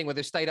done this thing where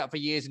they've stayed up for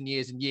years and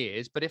years and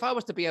years. But if I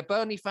was to be a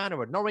Burnley fan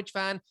or a Norwich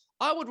fan,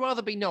 I would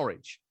rather be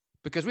Norwich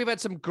because we've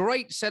had some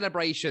great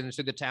celebrations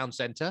through the town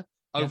centre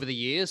over the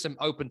years, some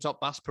open top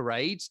bus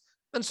parades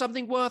and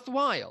something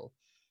worthwhile.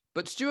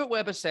 But Stuart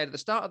Webber said at the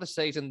start of the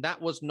season,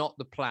 that was not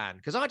the plan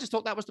because I just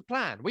thought that was the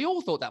plan. We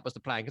all thought that was the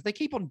plan because they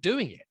keep on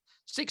doing it.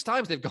 6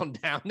 times they've gone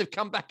down. They've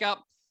come back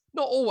up,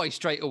 not always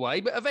straight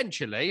away, but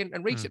eventually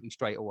and recently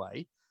straight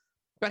away.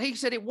 But he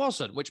said it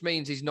wasn't, which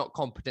means he's not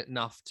competent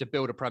enough to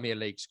build a Premier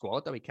League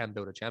squad, though he can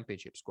build a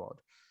Championship squad.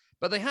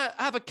 But they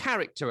have a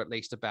character, at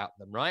least, about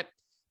them, right?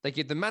 They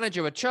give the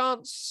manager a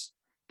chance.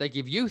 They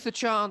give youth a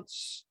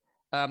chance.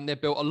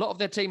 They've built a lot of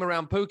their team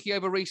around Pukki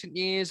over recent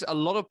years. A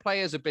lot of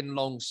players have been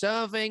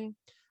long-serving.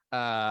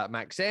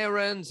 Max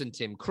Aarons and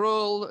Tim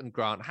Krul and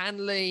Grant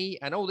Hanley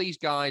and all these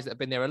guys that have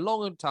been there a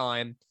long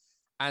time.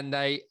 And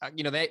they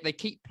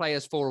keep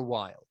players for a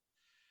while.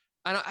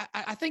 And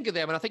I think of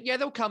them and I think, yeah,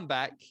 they'll come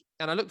back.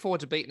 And I look forward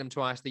to beating them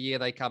twice the year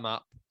they come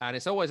up. And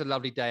it's always a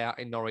lovely day out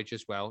in Norwich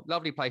as well.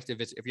 Lovely place to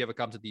visit if you ever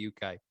come to the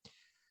UK.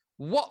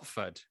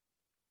 Watford.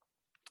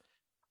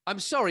 I'm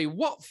sorry,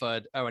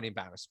 Watford are an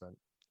embarrassment.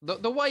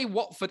 The way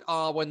Watford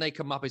are when they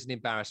come up is an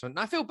embarrassment.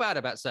 And I feel bad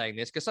about saying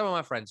this because some of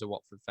my friends are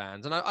Watford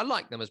fans and I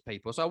like them as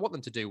people, so I want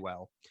them to do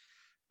well.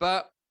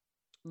 But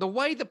the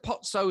way the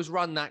Potsos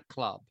run that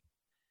club,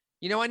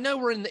 you know, I know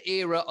we're in the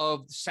era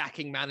of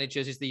sacking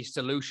managers is the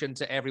solution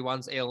to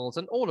everyone's ills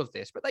and all of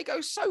this, but they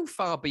go so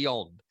far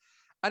beyond.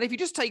 And if you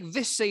just take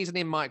this season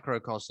in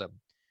microcosm,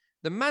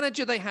 the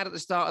manager they had at the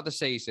start of the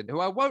season, who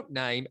I won't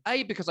name,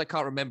 A, because I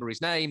can't remember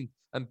his name,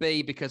 and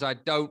B, because I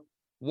don't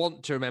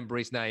want to remember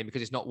his name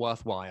because it's not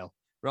worthwhile,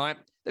 right?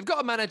 They've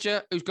got a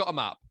manager who's got them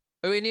up,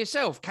 who in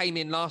himself came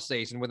in last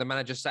season with the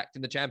manager sacked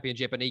in the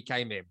Championship and he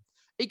came in.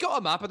 He got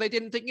them up and they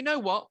didn't think, you know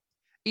what?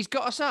 He's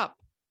got us up.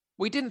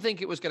 We didn't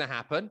think it was going to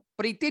happen,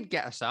 but he did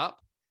get us up.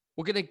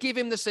 We're going to give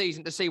him the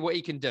season to see what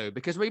he can do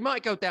because we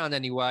might go down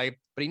anyway,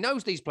 but he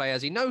knows these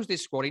players, he knows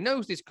this squad, he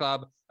knows this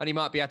club, and he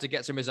might be able to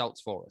get some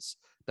results for us.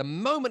 The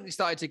moment it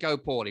started to go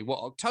poorly,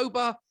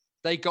 October,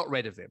 they got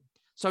rid of him.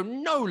 So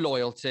no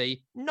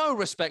loyalty, no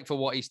respect for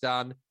what he's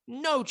done,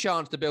 no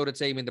chance to build a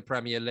team in the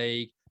Premier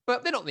League,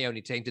 but they're not the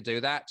only team to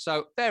do that.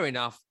 So fair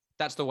enough.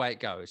 That's the way it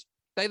goes.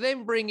 They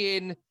then bring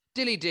in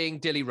Dilly Ding,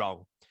 Dilly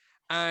Wrong.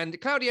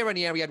 And Claudio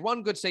Ranieri had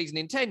one good season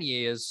in 10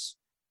 years,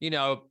 you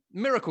know,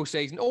 miracle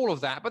season, all of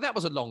that. But that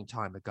was a long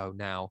time ago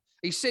now.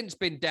 He's since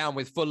been down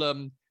with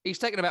Fulham. He's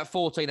taken about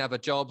 14 other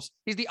jobs.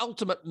 He's the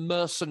ultimate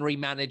mercenary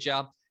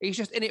manager. He's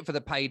just in it for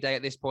the payday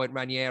at this point,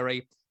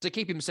 Ranieri, to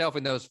keep himself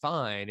in those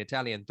fine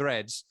Italian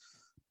threads.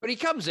 But he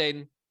comes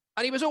in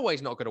and he was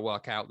always not going to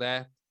work out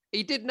there.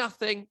 He did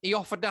nothing. He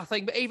offered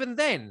nothing. But even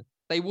then,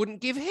 they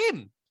wouldn't give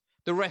him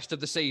the rest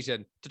of the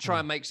season to try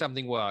and make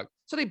something work.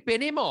 So they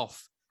bin him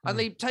off. And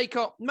they take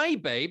up,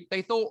 maybe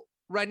they thought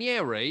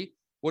Ranieri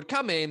would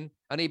come in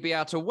and he'd be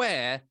able to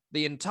wear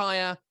the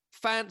entire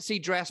fancy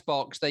dress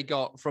box they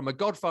got from a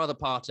Godfather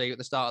party at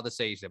the start of the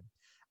season.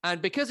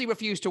 And because he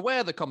refused to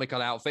wear the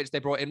comical outfits, they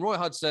brought in Roy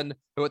Hodgson,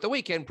 who at the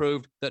weekend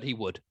proved that he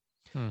would.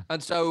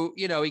 And so,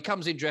 you know, he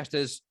comes in dressed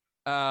as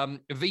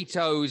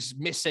Vito's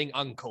missing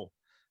uncle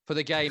for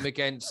the game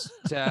against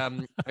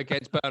Burnley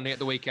at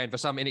the weekend for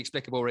some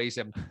inexplicable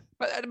reason.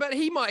 But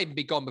he might even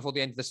be gone before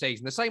the end of the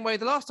season. The same way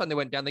the last time they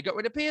went down, they got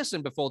rid of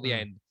Pearson before the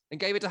end and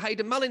gave it to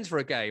Hayden Mullins for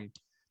a game.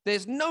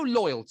 There's no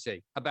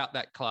loyalty about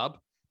that club.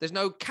 There's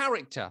no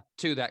character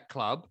to that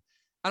club.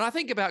 And I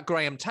think about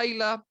Graham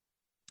Taylor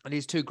and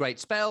his 2 great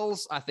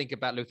spells. I think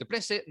about Luther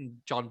Blissett and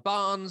John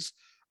Barnes.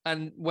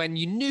 And when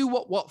you knew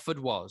what Watford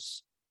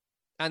was,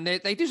 and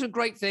they do some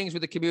great things with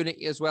the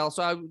community as well.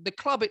 So the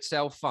club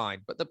itself,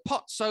 fine. But the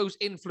Potsos'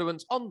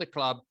 influence on the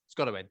club, it's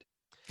got to end.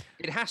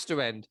 It has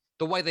to end.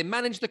 The way they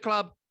manage the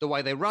club, the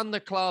way they run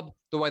the club,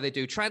 the way they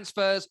do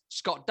transfers.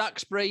 Scott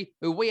Duxbury,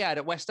 who we had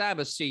at West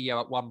Ham as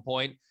CEO at one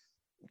point,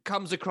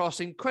 comes across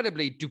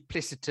incredibly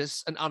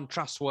duplicitous and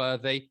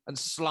untrustworthy and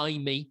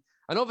slimy.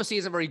 And obviously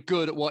isn't very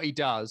good at what he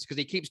does because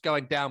he keeps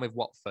going down with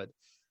Watford.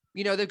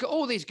 You know, they've got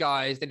all these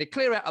guys. They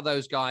clear out of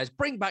those guys,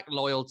 bring back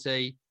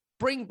loyalty,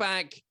 bring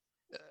back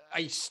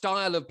a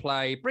style of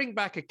play, bring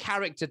back a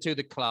character to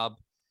the club.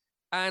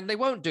 And they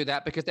won't do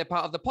that because they're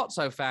part of the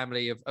Pozzo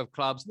family of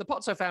clubs. And the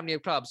Pozzo family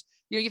of clubs,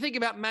 you know, you think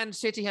about Man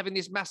City having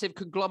this massive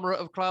conglomerate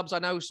of clubs. I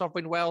know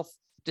sovereign wealth,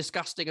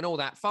 disgusting and all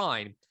that,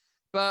 fine.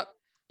 But,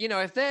 you know,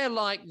 if they're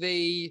like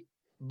the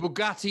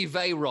Bugatti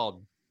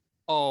Veyron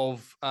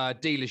of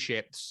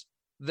dealerships,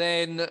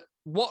 then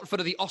Watford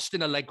are the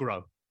Austin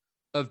Allegro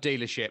of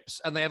dealerships,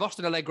 and they have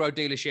Austin Allegro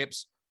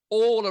dealerships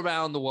all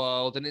around the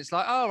world. And it's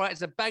like, all right,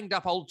 it's a banged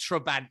up old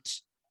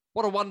Trabant.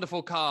 What a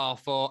wonderful car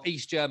for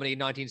East Germany in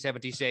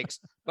 1976.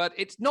 But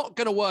it's not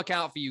going to work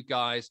out for you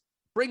guys.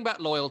 Bring back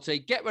loyalty,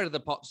 get rid of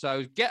the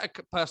Pozzos, get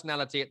a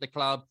personality at the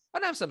club,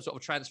 and have some sort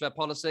of transfer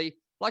policy.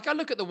 Like, I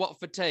look at the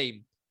Watford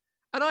team,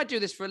 and I do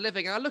this for a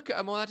living, and I look at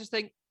them all, and I just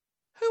think,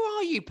 who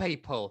are you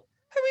people?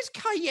 Who is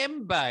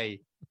Kayembe?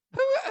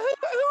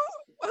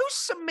 Who's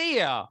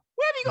Samir?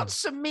 Where have you got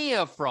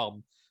Samir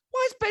from?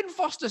 Why is Ben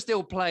Foster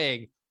still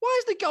playing? Why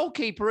is the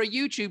goalkeeper a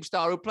YouTube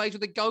star who plays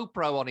with a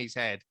GoPro on his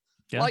head?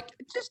 Yeah. Like,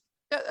 just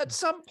at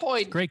some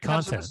point, great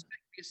content.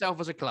 Respect for yourself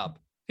as a club.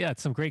 Yeah,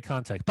 it's some great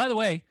content. By the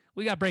way,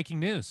 we got breaking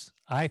news.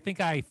 I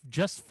think I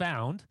just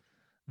found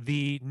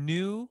the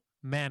new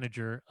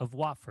manager of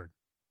Watford.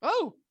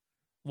 Oh.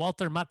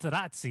 Walter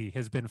Materazzi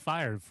has been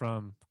fired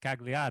from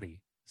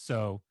Cagliari.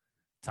 So,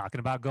 talking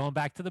about going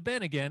back to the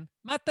bin again,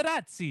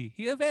 Materazzi,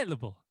 he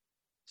available.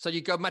 So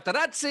you go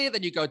Materazzi,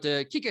 then you go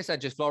to Quique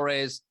Sanchez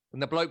Flores,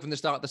 and the bloke from the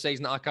start of the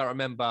season that I can't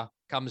remember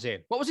comes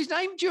in. What was his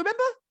name? Do you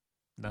remember?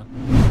 No.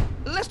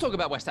 Let's talk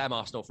about West Ham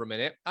Arsenal for a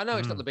minute. I know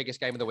it's not the biggest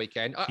game of the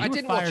weekend. I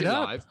didn't watch it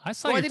up. live. I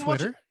saw your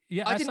Twitter.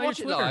 Yeah, I didn't watch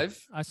it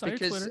live. I saw your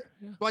Twitter.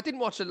 Yeah. Well, I didn't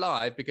watch it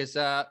live because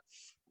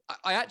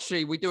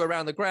we do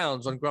around the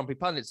grounds on Grumpy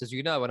Pundits, as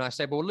you know, and I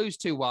said, we'll lose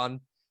 2-1,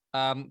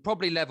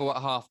 probably level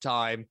at half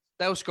time.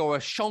 They'll score a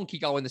shonky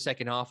goal in the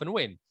second half and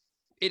win.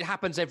 It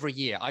happens every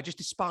year. I just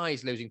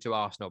despise losing to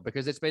Arsenal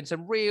because there's been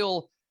some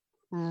real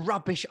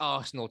rubbish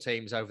Arsenal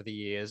teams over the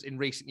years, in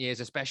recent years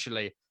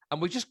especially,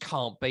 and we just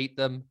can't beat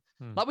them.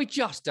 Like, we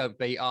just don't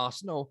beat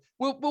Arsenal.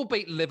 We'll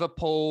beat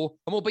Liverpool,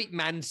 and we'll beat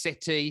Man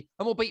City,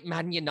 and we'll beat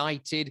Man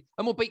United,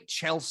 and we'll beat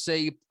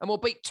Chelsea, and we'll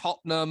beat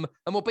Tottenham,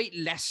 and we'll beat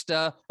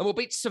Leicester, and we'll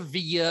beat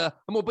Sevilla,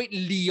 and we'll beat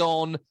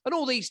Lyon, and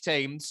all these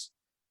teams.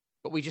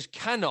 But we just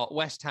cannot,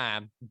 West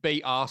Ham,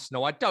 beat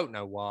Arsenal. I don't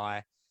know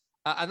why.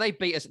 And they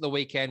beat us at the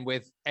weekend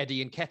with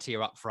Eddie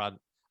Nketiah up front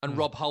and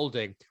Rob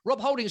Holding. Rob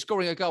Holding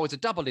scoring a goal is a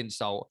double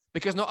insult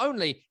because not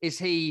only is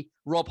he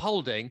Rob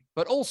Holding,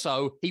 but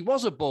also he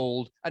was a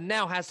bald and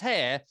now has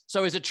hair,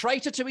 so is a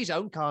traitor to his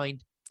own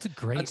kind. It's a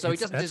great, and so he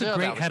doesn't deserve a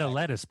great that head of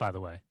lettuce, by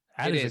the way.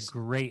 That is a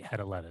great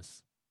head of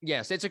lettuce.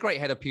 Yes, it's a great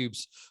head of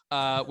pubes,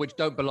 which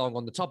don't belong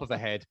on the top of the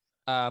head.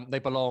 They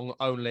belong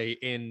only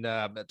in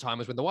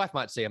times when the wife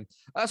might see them.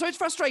 So it's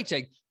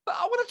frustrating. But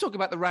I want to talk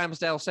about the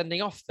Ramsdale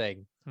sending off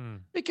thing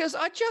because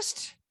I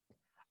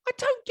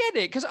don't get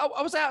it. Because I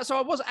was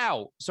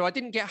out. So I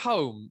didn't get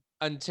home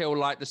until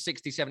like the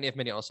 60th, 70th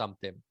minute or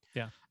something.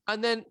 Yeah.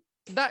 And then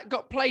that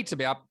got played to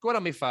me. I got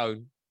on my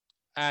phone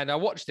and I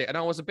watched it and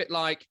I was a bit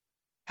like,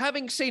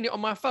 having seen it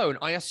on my phone,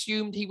 I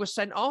assumed he was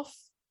sent off.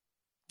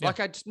 Yeah. Like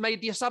I just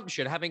made the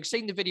assumption, having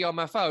seen the video on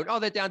my phone, oh,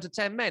 they're down to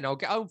 10 men. I'll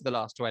get home for the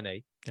last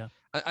 20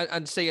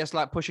 and see us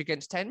like push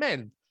against 10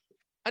 men.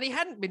 And he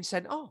hadn't been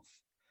sent off.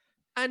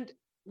 And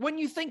when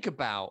you think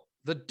about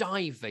the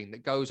diving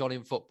that goes on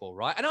in football,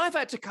 right? And I've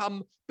had to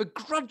come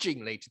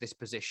begrudgingly to this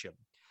position.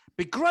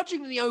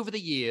 Begrudgingly over the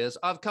years,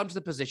 I've come to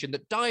the position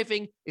that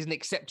diving is an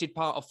accepted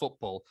part of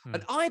football.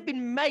 And I've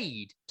been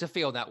made to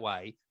feel that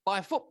way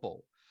by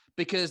football.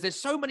 Because there's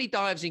so many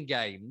dives in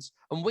games,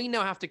 and we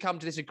now have to come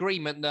to this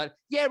agreement that,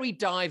 yeah, he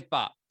dived,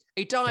 but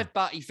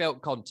he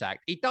felt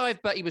contact. He dived,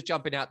 but he was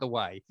jumping out the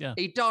way. Yeah.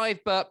 He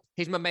dived, but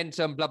his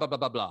momentum, blah, blah, blah,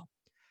 blah, blah.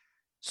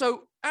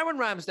 So Aaron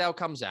Ramsdale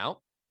comes out,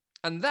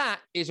 and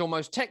that is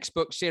almost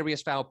textbook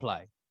serious foul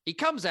play. He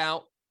comes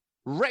out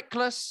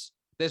reckless.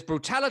 There's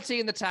brutality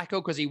in the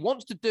tackle because he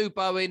wants to do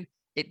Bowen.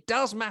 It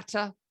does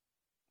matter.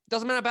 It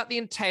doesn't matter about the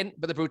intent,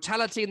 but the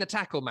brutality in the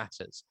tackle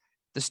matters.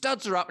 The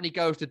studs are up and he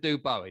goes to do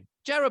Bowen.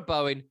 Jarrod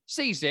Bowen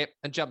sees it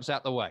and jumps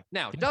out the way.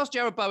 Now, does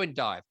Jarrod Bowen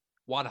dive?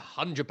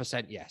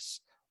 100% yes.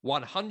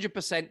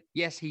 100%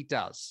 yes, he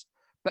does.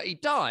 But he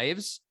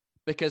dives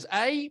because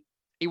A,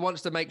 he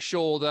wants to make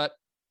sure that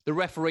the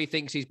referee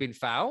thinks he's been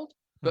fouled.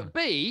 But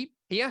B,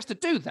 he has to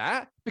do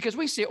that because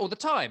we see it all the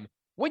time.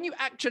 When you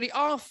actually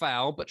are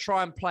fouled but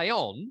try and play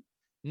on,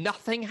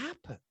 nothing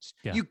happens.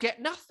 Yeah. You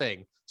get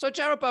nothing. So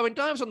Jarrod Bowen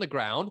dives on the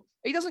ground.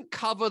 He doesn't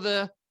cover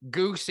the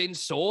goose in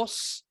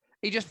sauce.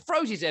 He just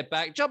throws his head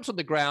back, jumps on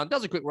the ground,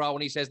 does a quick roll,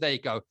 and he says, there you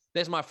go.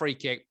 There's my free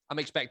kick. I'm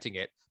expecting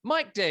it.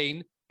 Mike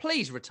Dean,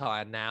 please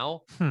retire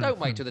now. Don't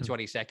wait till the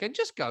 22nd.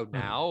 Just go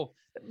now.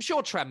 I'm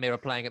sure Tranmere are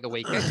playing at the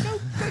weekend. Go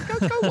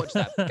watch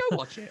that. Go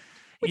watch it.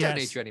 We don't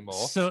need you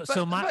anymore.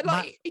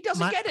 But he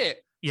doesn't get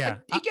it. Yeah.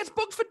 He gets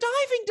booked for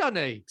diving,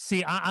 doesn't he?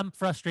 See, I'm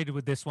frustrated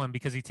with this one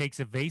because he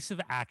takes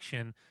evasive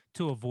action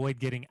to avoid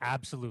getting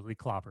absolutely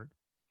clobbered.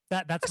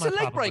 That's my a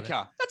leg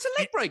breaker. That's a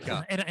leg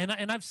breaker.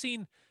 And I've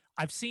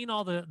seen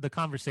all the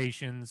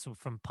conversations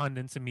from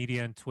pundits and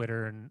media and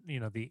Twitter and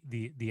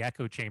the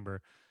echo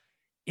chamber.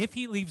 If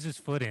he leaves his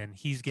foot in,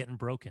 he's getting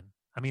broken.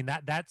 I mean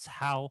that's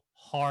how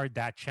hard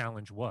that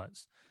challenge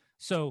was.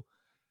 So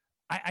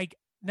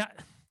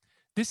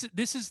this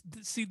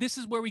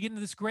is where we get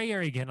into this gray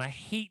area again. I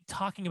hate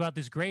talking about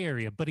this gray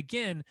area, but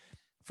again,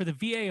 for the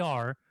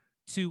VAR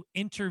to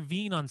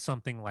intervene on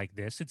something like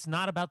this. It's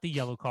not about the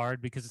yellow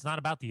card, because it's not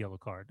about the yellow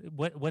card.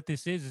 What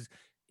this is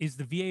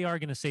the VAR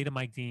going to say to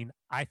Mike Dean,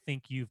 I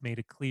think you've made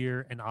a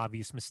clear and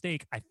obvious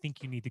mistake. I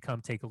think you need to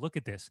come take a look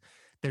at this.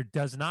 There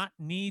does not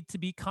need to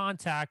be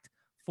contact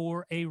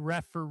for a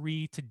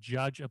referee to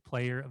judge a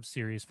player of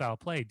serious foul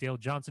play. Dale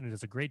Johnson, who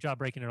does a great job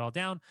breaking it all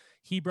down,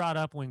 he brought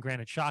up when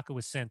Granit Xhaka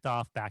was sent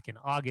off back in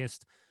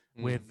August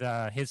with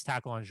his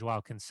tackle on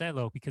Joao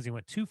Cancelo, because he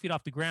went 2 feet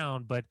off the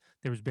ground, but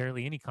there was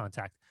barely any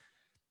contact.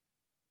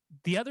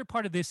 The other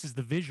part of this is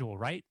the visual,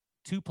 right?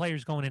 2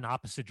 players going in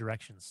opposite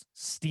directions,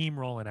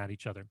 steamrolling at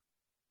each other.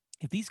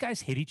 If these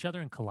guys hit each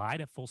other and collide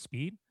at full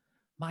speed,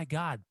 my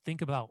God,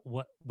 think about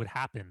what would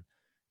happen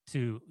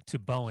to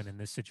Bowen in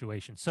this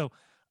situation. So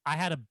I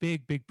had a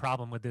big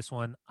problem with this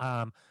one.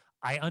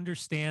 I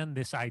understand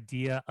this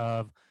idea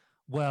of,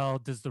 well,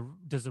 does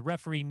the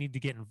referee need to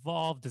get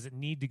involved? Does it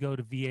need to go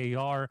to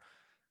VAR?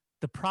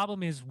 The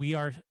problem is we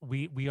are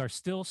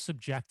still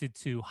subjected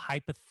to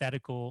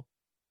hypothetical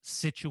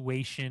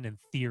situation and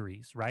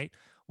theories, right?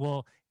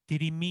 Well,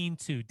 did he mean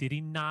to? Did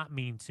he not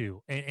mean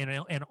to?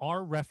 And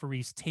are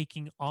referees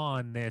taking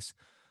on this?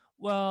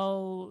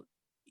 Well,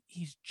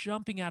 he's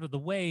jumping out of the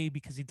way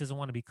because he doesn't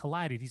want to be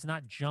collided. He's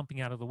not jumping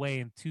out of the way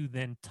and to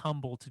then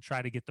tumble to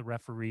try to get the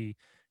referee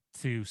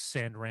to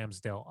send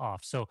Ramsdale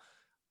off. So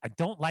I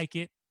don't like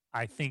it.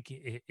 I think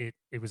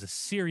it was a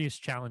serious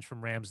challenge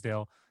from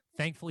Ramsdale.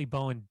 Thankfully,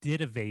 Bowen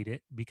did evade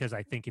it, because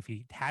I think if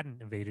he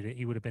hadn't evaded it,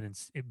 he would have been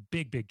in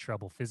big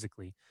trouble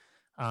physically.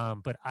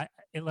 But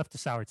it left a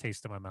sour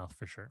taste in my mouth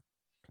for sure.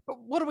 But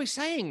what are we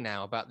saying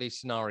now about these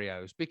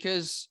scenarios?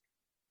 Because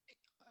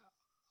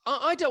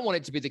I don't want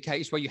it to be the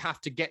case where you have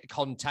to get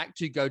contact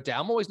to go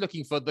down. I'm always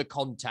looking for the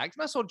contact.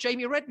 And I saw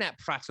Jamie Redknapp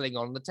prattling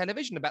on the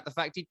television about the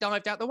fact he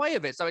dived out the way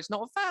of it, so it's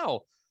not a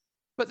foul.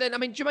 But then, I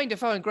mean, Jermaine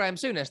Defoe and Graham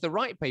Souness, the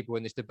right people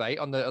in this debate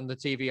on the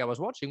TV I was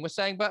watching, were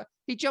saying, but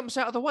he jumps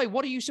out of the way.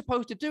 What are you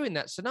supposed to do in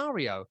that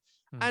scenario?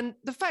 And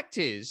the fact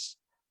is,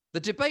 the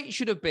debate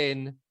should have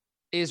been,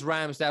 is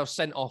Ramsdale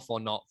sent off or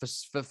not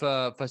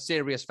for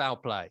serious foul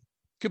play?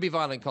 Could be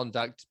violent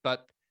conduct,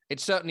 but it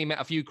certainly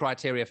met a few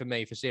criteria for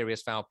me for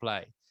serious foul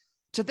play.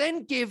 To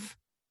then give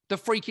the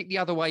free kick the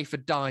other way for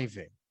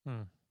diving,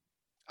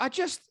 I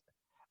just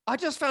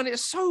found it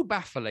so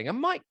baffling. And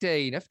Mike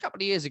Dean, a couple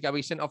of years ago,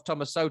 he sent off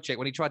Thomas Soucek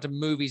when he tried to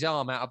move his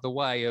arm out of the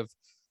way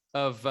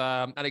of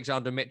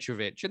Alexander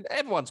Mitrovic. And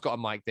everyone's got a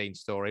Mike Dean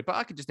story, but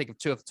I could just think of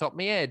 2 off the top of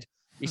my head.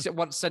 He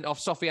once sent off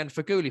Sofiane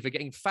Feghouli for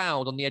getting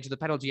fouled on the edge of the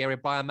penalty area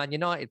by a Man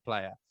United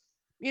player.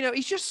 You know,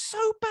 he's just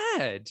so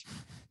bad.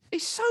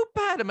 He's so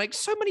bad and makes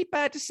so many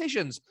bad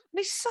decisions. And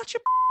he's such a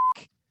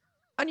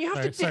and you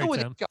have to deal with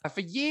this guy for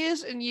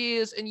years and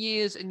years and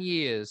years and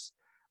years.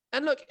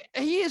 And look,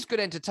 he is good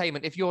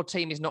entertainment if your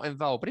team is not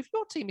involved. But if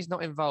your team is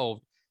not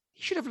involved,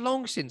 he should have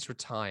long since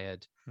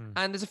retired.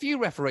 And there's a few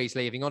referees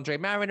leaving. Andre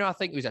Mariner, I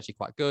think, who's actually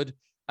quite good.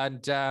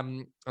 And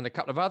a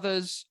couple of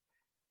others.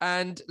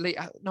 And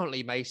not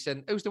Lee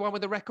Mason. Who's the one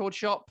with the record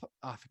shop?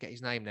 Oh, I forget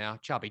his name now.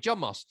 John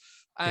Moss.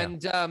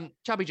 And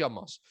Chubby John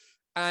Moss.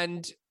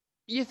 And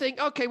you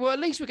think, okay, well, at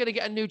least we're going to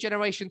get a new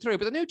generation through.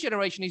 But the new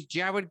generation is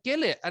Jared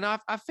Gillett. And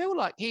I feel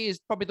like he is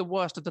probably the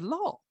worst of the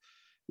lot.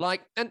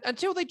 Like, and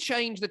until they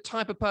change the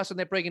type of person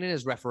they're bringing in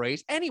as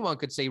referees, anyone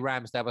could see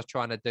Ramsdale was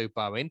trying to do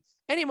Bowen.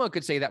 Anyone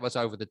could see that was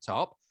over the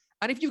top.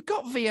 And if you've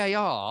got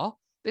VAR,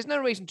 there's no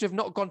reason to have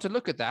not gone to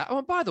look at that. Oh,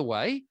 and by the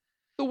way,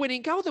 the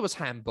winning goal, there was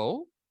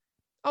handball.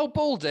 Oh,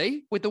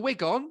 Baldy, with the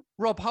wig on,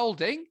 Rob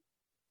Holding,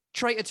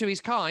 traitor to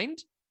his kind,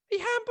 he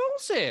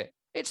handballs it.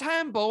 It's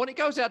handball, and it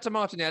goes out to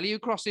Martinelli, who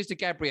crosses to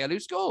Gabriel, who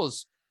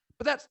scores.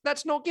 But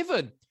that's not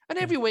given. And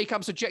every week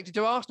I'm subjected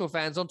to Arsenal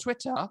fans on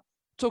Twitter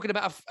talking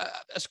about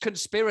a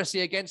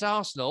conspiracy against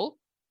Arsenal.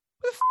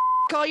 Where the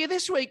f*** are you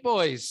this week,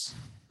 boys?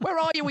 Where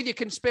are you with your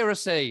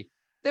conspiracy?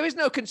 There is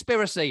no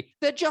conspiracy.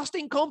 They're just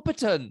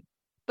incompetent.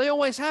 They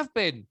always have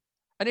been.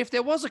 And if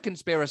there was a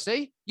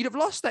conspiracy, you'd have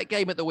lost that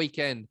game at the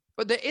weekend.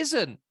 But there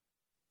isn't,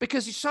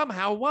 because you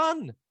somehow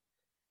won.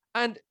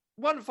 And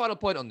one final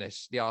point on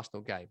this, the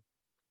Arsenal game.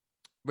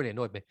 Really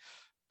annoyed me.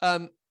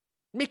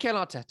 Mikel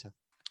Arteta.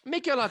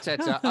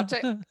 I'll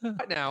tell you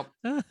right now,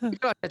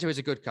 Mikel Arteta is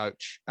a good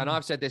coach. And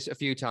I've said this a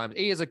few times.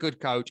 He is a good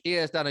coach. He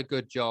has done a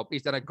good job.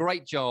 He's done a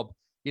great job.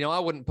 You know, I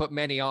wouldn't put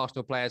many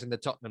Arsenal players in the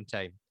Tottenham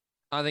team.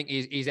 I think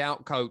he's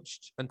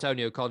outcoached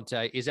Antonio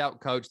Conte. He's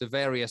outcoached the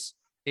various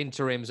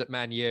interims at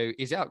Man U.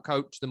 He's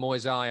outcoached the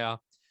Moisés.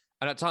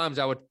 And at times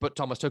I would put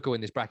Thomas Tuchel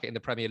in this bracket in the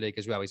Premier League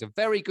as well. He's a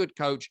very good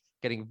coach,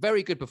 getting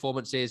very good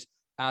performances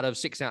out of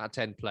 6 out of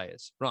 10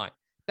 players. Right.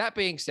 That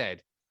being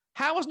said,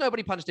 how has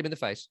nobody punched him in the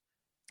face?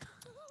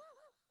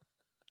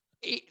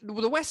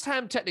 The West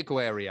Ham technical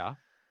area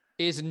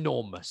is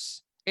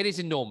enormous. It is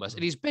enormous.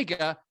 It is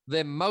bigger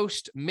than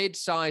most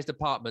mid-sized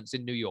apartments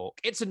in New York.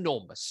 It's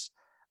enormous.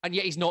 And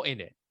yet he's not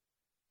in it.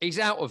 He's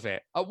out of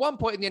it. At one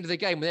point in the end of the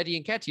game, when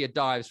Eddie Nketiah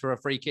dives for a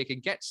free kick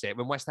and gets it,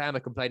 when West Ham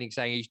are complaining,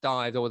 saying he's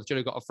dived or should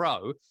have got a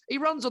throw, he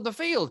runs on the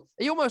field.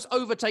 He almost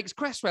overtakes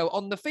Cresswell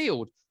on the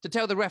field to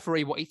tell the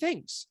referee what he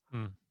thinks.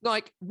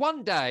 Like,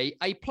 one day,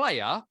 a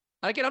player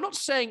And again, I'm not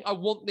saying I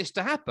want this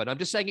to happen. I'm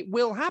just saying it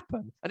will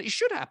happen, and it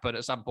should happen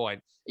at some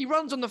point. He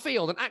runs on the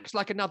field and acts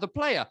like another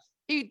player.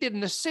 He did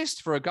an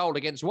assist for a goal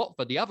against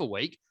Watford the other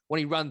week when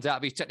he runs out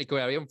of his technical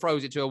area and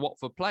throws it to a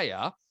Watford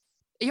player.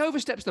 He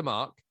oversteps the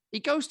mark. He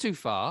goes too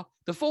far.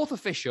 The fourth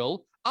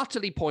official,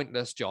 utterly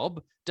pointless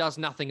job, does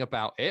nothing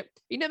about it.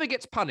 He never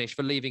gets punished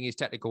for leaving his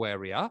technical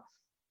area.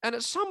 And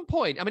at some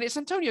point, I mean, it's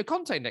Antonio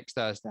Conte next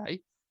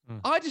Thursday.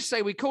 I just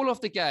say we call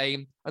off the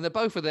game and the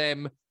both of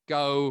them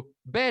go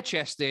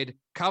bare-chested,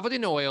 covered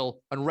in oil,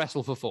 and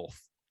wrestle for fourth.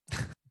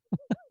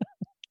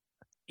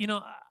 You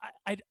know,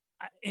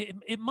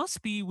 it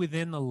must be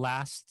within the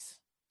last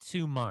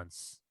 2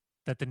 months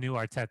that the new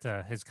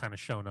Arteta has kind of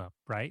shown up,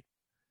 right?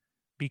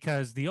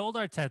 Because the old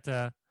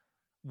Arteta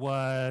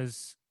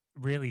was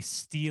really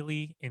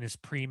steely in his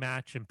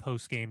pre-match and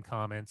post-game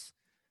comments.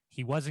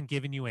 He wasn't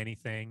giving you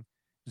anything.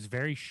 It was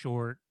very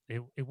short.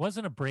 It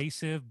wasn't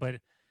abrasive, but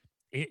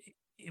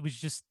it was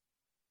just,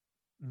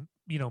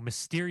 you know,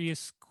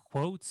 mysterious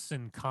quotes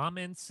and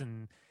comments,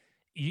 and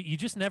you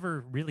just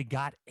never really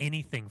got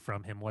anything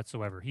from him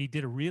whatsoever. He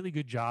did a really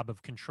good job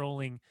of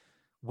controlling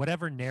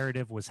whatever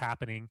narrative was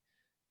happening,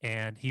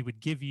 and he would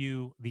give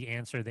you the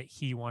answer that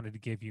he wanted to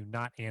give you,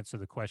 not answer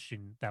the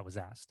question that was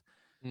asked.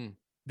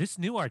 This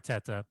new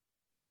Arteta,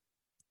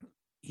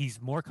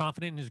 he's more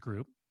confident in his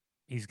group.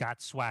 He's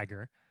got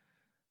swagger,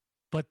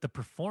 but the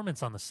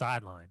performance on the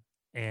sideline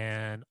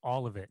and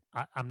all of it,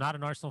 I'm not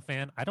an Arsenal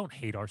fan. I don't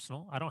hate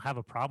Arsenal. I don't have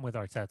a problem with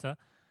Arteta,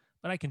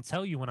 but I can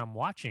tell you when I'm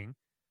watching,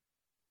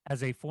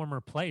 as a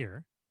former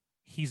player,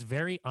 he's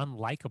very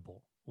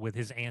unlikable with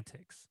his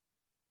antics.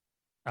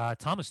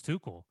 Thomas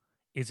Tuchel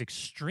is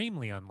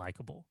extremely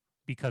unlikable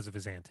because of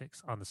his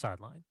antics on the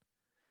sideline.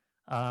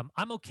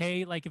 I'm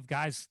okay, like if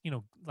guys, you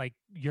know, like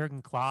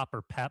Jurgen Klopp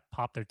or Pep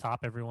pop their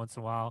top every once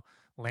in a while,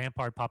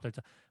 Lampard pop their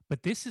top,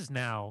 but this is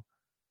now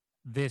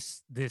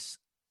this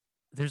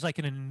there's like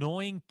an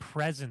annoying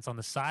presence on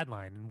the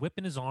sideline and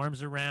whipping his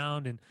arms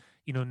around, and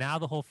you know, now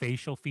the whole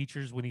facial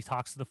features when he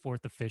talks to the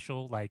fourth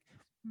official, like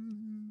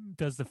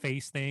does the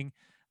face thing,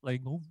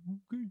 like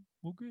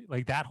okay,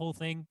 like that whole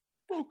thing.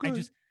 Okay. I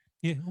just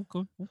okay.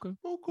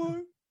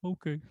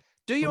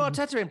 Do your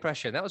Arteta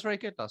impression. That was very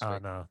good last week. Oh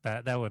no,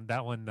 that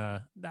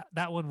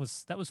one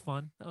was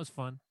fun. That was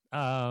fun.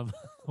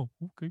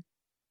 Okay.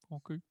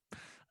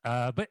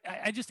 But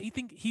I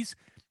think he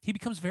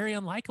becomes very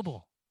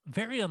unlikable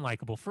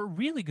for a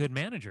really good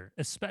manager,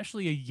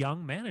 especially a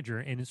young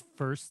manager in his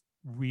first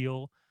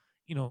real,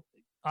 you know,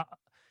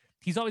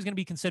 he's always going to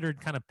be considered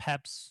kind of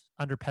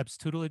under Pep's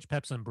tutelage,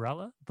 Pep's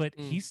umbrella, but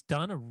he's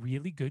done a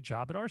really good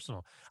job at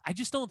Arsenal. I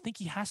just don't think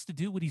he has to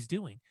do what he's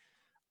doing.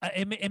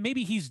 And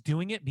maybe he's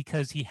doing it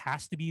because he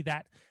has to be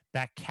that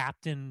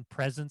captain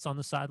presence on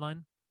the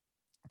sideline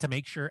to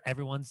make sure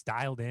everyone's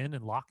dialed in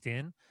and locked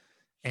in.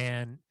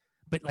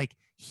 But like,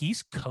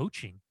 he's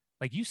coaching.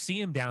 Like, you see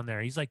him down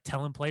there. He's like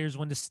telling players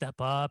when to step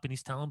up, and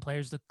he's telling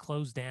players to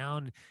close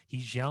down.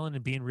 He's yelling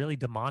and being really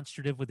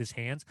demonstrative with his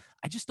hands.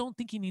 I just don't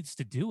think he needs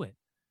to do it.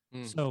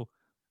 So,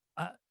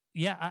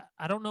 yeah,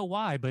 I don't know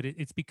why, but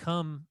it's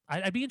become,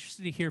 I'd be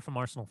interested to hear from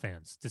Arsenal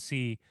fans to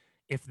see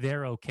if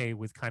they're okay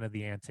with kind of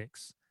the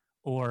antics,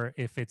 or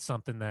if it's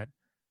something that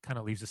kind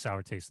of leaves a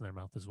sour taste in their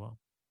mouth as well.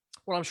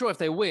 Well, I'm sure if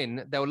they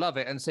win, they'll love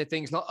it and say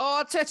things like,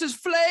 "Oh, Arteta's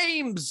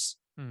flames."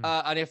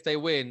 And if they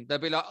win, they'll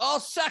be like, "Oh,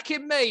 sack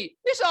him, mate.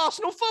 It's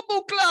Arsenal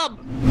Football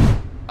Club."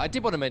 I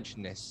did want to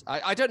mention this.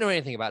 I don't know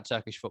anything about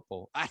Turkish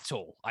football at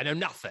all. I know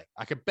nothing.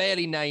 I could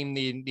barely name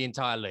the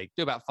entire league.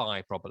 Do about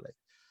 5 probably.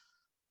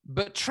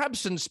 But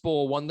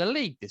Trabzonspor won the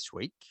league this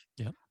week.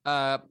 Yeah.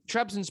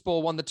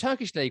 Trabzonspor won the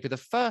Turkish league for the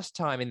first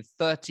time in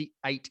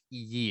 38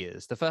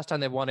 years. The first time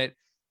they've won it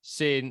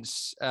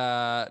since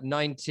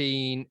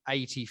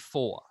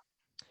 1984.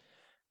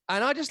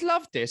 And I just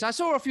loved this. I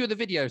saw a few of the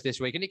videos this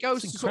week, and it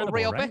goes to sort of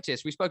Real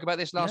Betis. We spoke about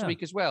this last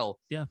week as well.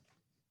 Yeah.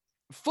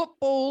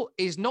 Football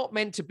is not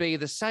meant to be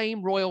the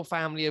same royal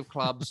family of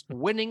clubs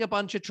winning a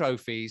bunch of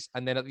trophies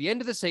and then at the end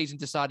of the season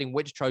deciding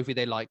which trophy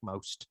they like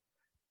most.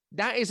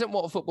 That isn't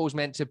what football's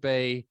meant to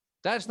be.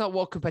 That's not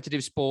what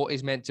competitive sport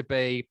is meant to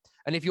be.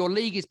 And if your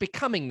league is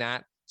becoming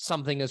that,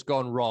 something has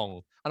gone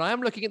wrong. And I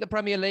am looking at the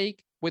Premier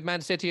League with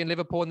Man City and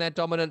Liverpool and their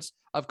dominance.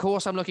 Of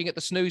course, I'm looking at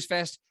the snooze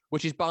fest,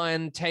 which is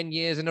Bayern 10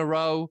 years in a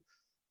row.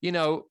 You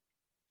know,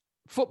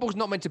 football's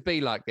not meant to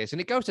be like this. And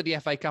it goes to the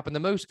FA Cup and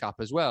the Moose Cup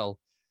as well.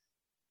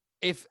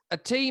 If a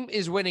team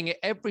is winning it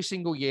every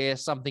single year,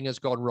 something has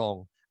gone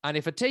wrong. And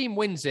if a team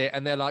wins it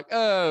and they're like,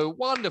 "Oh,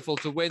 wonderful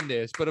to win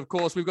this, but of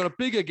course we've got a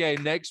bigger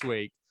game next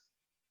week,"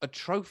 a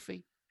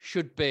trophy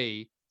should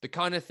be the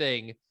kind of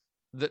thing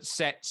that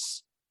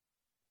sets,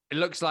 it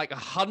looks like,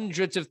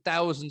 hundreds of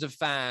thousands of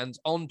fans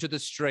onto the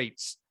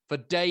streets for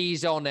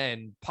days on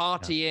end,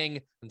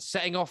 partying and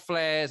setting off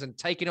flares and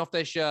taking off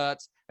their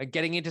shirts and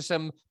getting into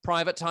some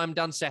private time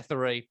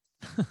dancethery.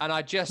 And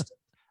I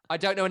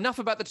don't know enough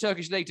about the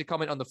Turkish league to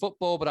comment on the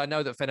football, but I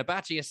know that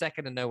Fenerbahce are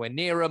second and nowhere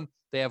near them.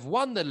 They have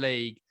won the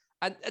league,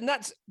 And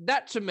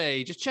that to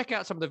me, just check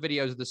out some of the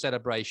videos of the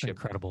celebration.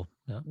 Incredible.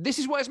 Yeah. This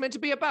is what it's meant to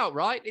be about,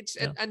 right?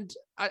 And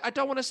I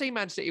don't want to see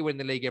Man City win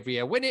the league every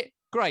year. Win it,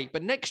 great.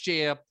 But next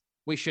year,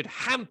 we should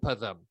hamper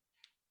them.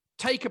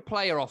 Take a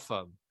player off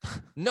them.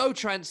 No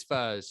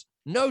transfers.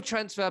 No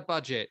transfer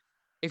budget.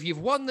 If you've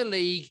won the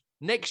league,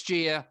 next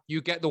year,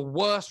 you get the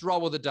worst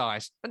roll of the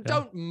dice. And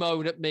don't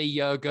moan at me,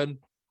 Jurgen.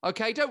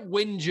 Okay? Don't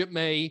whinge at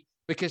me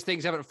because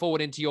things haven't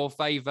fallen into your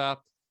favor.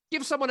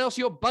 Give someone else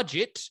your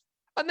budget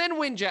and then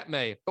whinge at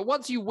me. But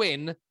once you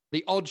win,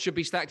 the odds should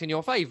be stacked in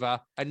your favor.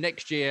 And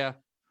next year,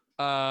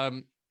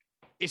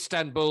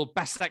 Istanbul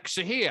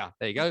Başakşehir,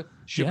 there you go,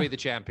 should be the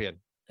champion.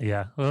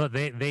 Yeah. Well,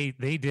 they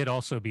did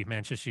also beat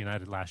Manchester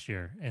United last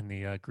year in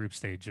the group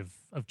stage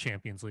of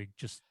Champions League.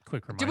 Just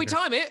quick reminder. Did we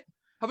time it?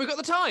 Have we got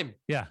the time?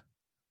 Yeah.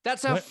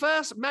 That's our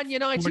first Man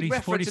United 40,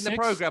 reference 46? in the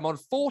program on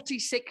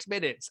 46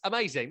 minutes.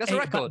 Amazing. That's a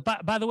record.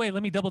 By the way,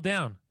 let me double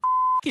down.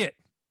 It,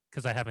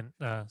 because I haven't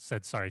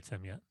said sorry,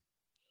 Tim, yet.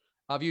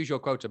 I've used your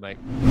quota, mate.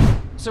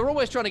 So we're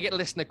always trying to get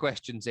listener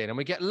questions in, and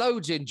we get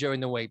loads in during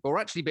the week, but we're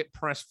actually a bit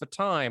pressed for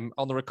time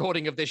on the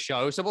recording of this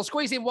show. So we'll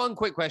squeeze in one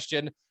quick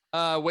question,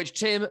 which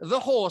Tim, the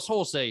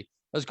Horsey,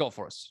 has got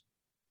for us.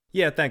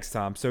 Yeah, thanks,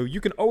 Tom. So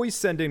you can always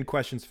send in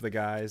questions for the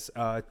guys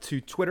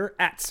to Twitter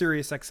at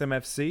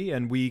SiriusXMFC,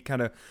 and we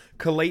kind of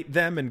collate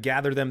them and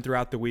gather them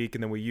throughout the week,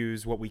 and then we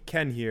use what we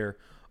can here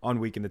on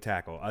Week in the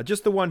Tackle.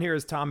 Just the one here,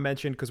 as Tom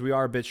mentioned, because we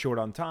are a bit short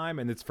on time,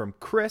 and it's from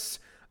Chris.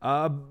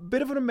 A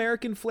bit of an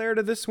American flair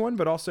to this one,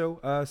 but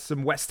also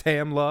some West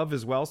Ham love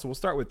as well. So we'll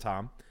start with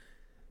Tom.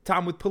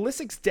 Tom, with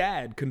Pulisic's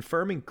dad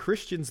confirming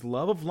Christian's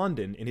love of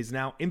London in his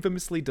now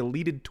infamously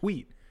deleted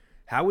tweet,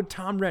 how would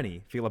Tom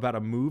Rennie feel about a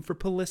move for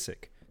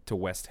Pulisic to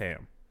West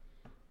Ham?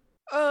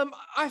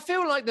 I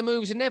feel like the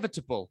move's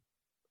inevitable,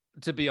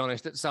 to be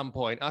honest, at some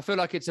point. I feel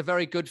like it's a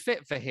very good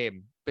fit for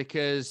him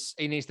because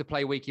he needs to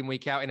play week in,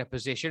 week out in a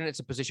position. And it's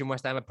a position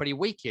West Ham are pretty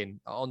weak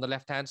in on the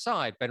left-hand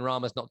side.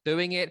 Benrahma's not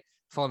doing it.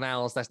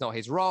 Fornals, that's not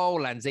his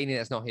role. Lanzini,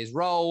 that's not his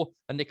role.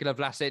 And Nikola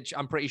Vlasic,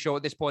 I'm pretty sure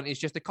at this point is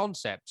just a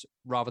concept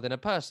rather than a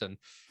person.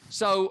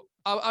 So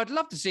I'd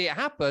love to see it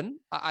happen.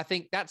 I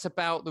think that's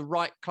about the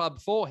right club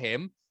for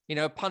him, you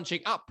know, punching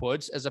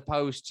upwards as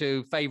opposed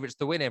to favourites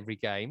to win every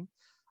game.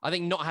 I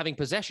think not having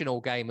possession all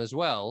game as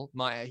well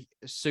might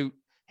suit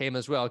him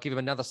as well, give him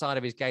another side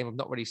of his game I've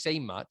not really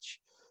seen much.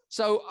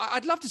 So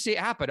I'd love to see it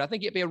happen. I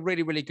think it'd be a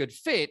really, really good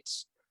fit.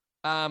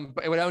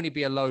 But it would only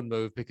be a loan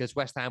move because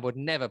West Ham would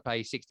never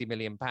pay £60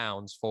 million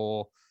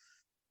for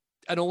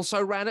an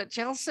also ran at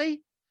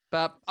Chelsea.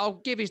 But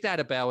I'll give his dad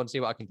a bell and see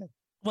what I can do.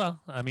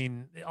 Well, I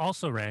mean,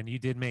 also ran, you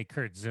did make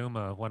Kurt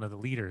Zouma one of the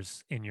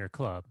leaders in your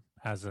club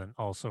as an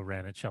also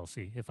ran at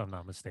Chelsea, if I'm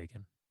not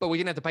mistaken. But we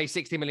didn't have to pay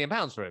 £60 million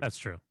for him. That's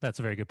true. That's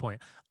a very good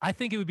point. I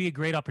think it would be a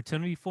great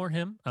opportunity for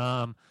him.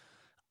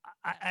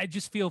 I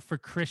just feel for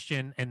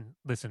Christian, and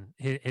listen,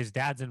 his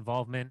dad's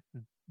involvement,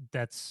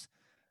 that's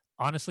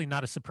honestly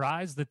not a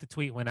surprise that the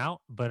tweet went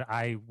out, but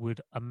I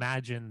would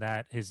imagine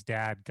that his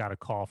dad got a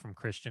call from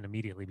Christian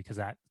immediately because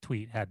that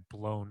tweet had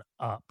blown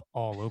up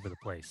all over the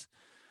place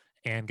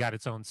and got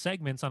its own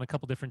segments on a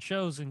couple different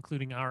shows,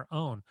 including our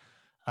own.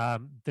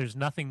 There's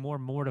nothing more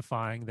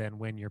mortifying than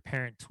when your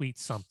parent tweets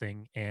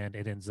something and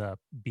it ends up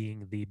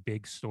being the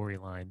big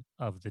storyline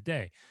of the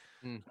day.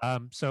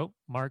 So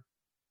Mark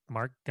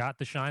got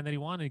the shine that he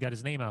wanted. He got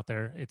his name out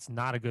there. It's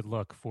not a good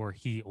look for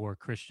he or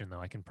Christian,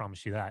 though. I can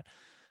promise you that.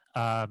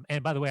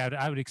 And by the way,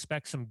 I would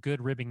expect some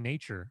good ribbing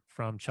nature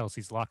from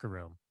Chelsea's locker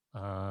room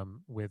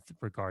with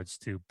regards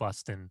to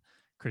busting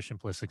Christian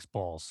Pulisic's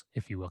balls,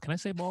 if you will. Can I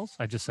say balls?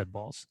 I just said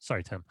balls.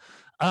 Sorry, Tim.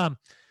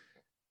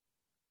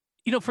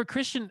 You know, for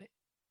Christian,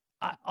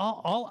 I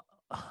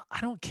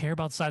don't care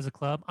about the size of the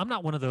club. I'm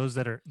not one of those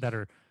that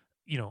are,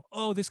 you know,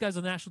 oh, this guy's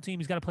on the national team.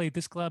 He's got to play at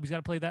this club. He's got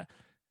to play that.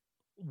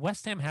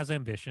 West Ham has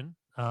ambition.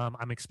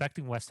 I'm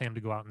expecting West Ham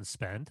to go out and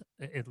spend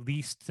at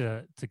least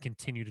to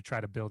continue to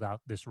try to build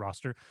out this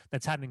roster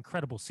that's had an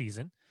incredible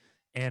season.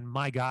 And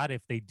my God,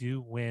 if they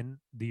do win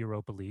the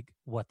Europa League,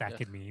 what that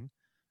could mean.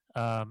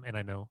 And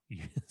I know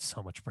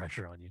so much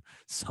pressure on you,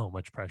 so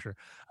much pressure.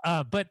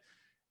 But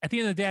at the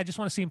end of the day, I just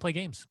want to see him play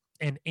games.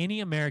 And any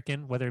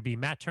American, whether it be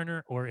Matt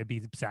Turner or it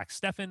be Zach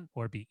Steffen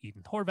or it be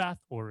Ethan Horvath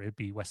or it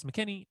be Wes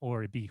McKennie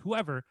or it be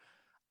whoever,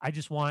 I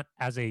just want,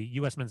 as a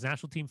U.S. men's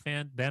national team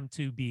fan, them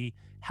to be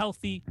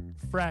healthy,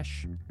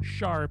 fresh,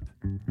 sharp,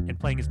 and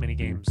playing as many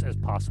games as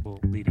possible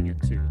leading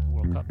into the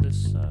World Cup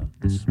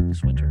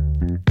this winter.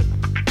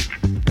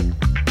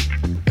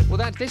 Well,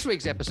 that's this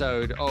week's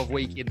episode of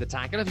Week in the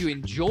Tackle. If you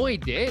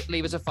enjoyed it,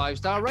 leave us a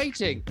 5-star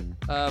rating.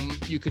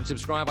 You can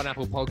subscribe on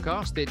Apple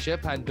Podcasts, Stitcher,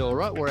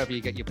 Pandora, wherever you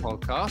get your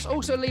podcasts.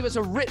 Also, leave us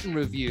a written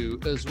review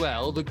as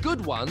well. The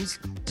good ones,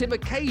 Tim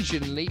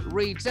occasionally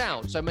reads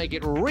out, so make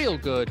it real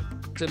good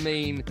to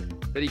mean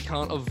that he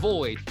can't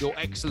avoid your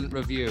excellent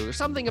review.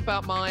 Something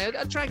about my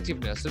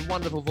attractiveness and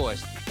wonderful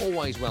voice.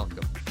 Always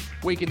welcome.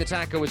 Week in the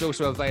Tackle is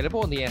also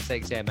available on the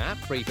SXM app,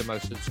 free for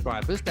most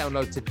subscribers.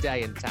 Download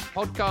today and tap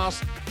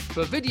podcasts.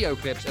 For video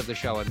clips of the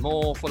show and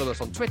more, follow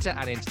us on Twitter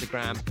and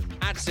Instagram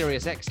at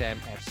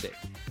SiriusXMFC.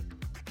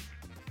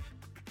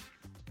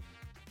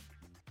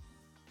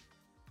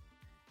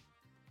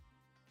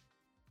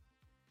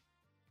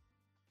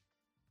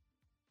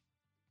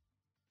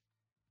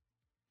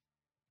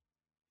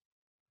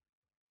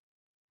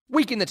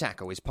 Week in the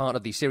Tackle is part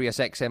of the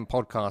SiriusXM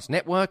podcast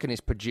network and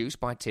is produced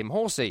by Tim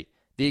Horsey.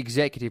 The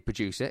executive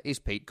producer is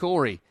Pete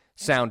Corey.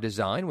 Sound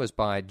design was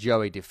by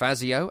Joey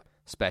DeFazio.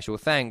 Special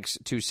thanks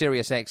to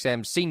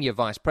SiriusXM's Senior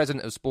Vice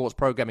President of Sports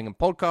Programming and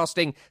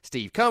Podcasting,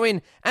 Steve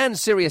Cohen, and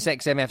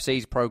SiriusXM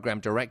FC's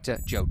Program Director,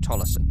 Joe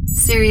Tollison.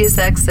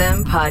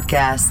 SiriusXM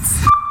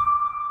Podcasts.